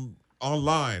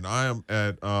 Online, I am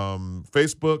at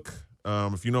Facebook.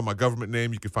 If you know my government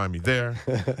name, you can find me there.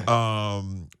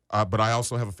 But I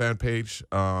also have a fan page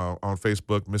on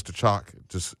Facebook, Mr. Choc,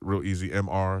 just real easy,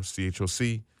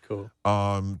 MRCHOC. Cool.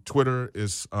 Twitter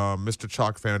is Mr.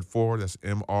 Choc Fan 4. That's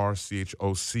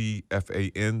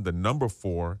MRCHOCFAN, the number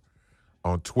 4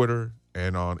 on Twitter,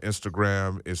 and on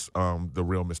Instagram is the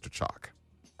real Mr. Choc.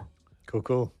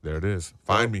 Cool. There it is.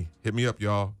 Find me. Hit me up,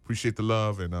 y'all. Appreciate the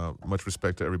love and much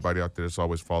respect to everybody out there that's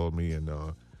always followed me. And,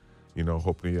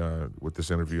 hopefully with this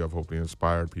interview, I've hopefully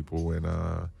inspired people. And,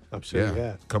 I'm sure you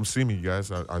have. Come see me, you guys.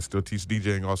 I still teach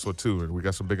DJing also, too. And we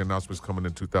got some big announcements coming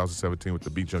in 2017 with the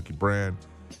Beat Junkie brand.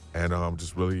 And I'm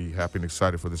just really happy and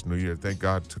excited for this new year. Thank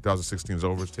God 2016 is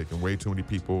over. It's taken way too many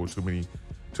people, too many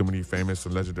famous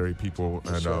and legendary people.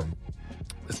 And sure.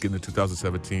 Let's get into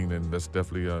 2017 and let's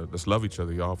definitely let's love each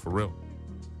other, y'all, for real.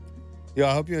 Yo,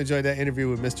 I hope you enjoyed that interview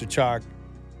with Mr. Choc.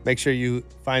 Make sure you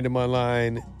find him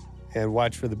online and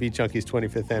watch for the Beat Junkies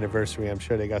 25th anniversary. I'm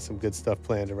sure they got some good stuff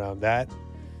planned around that.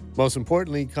 Most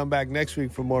importantly, come back next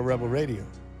week for more Rebel Radio.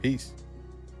 Peace.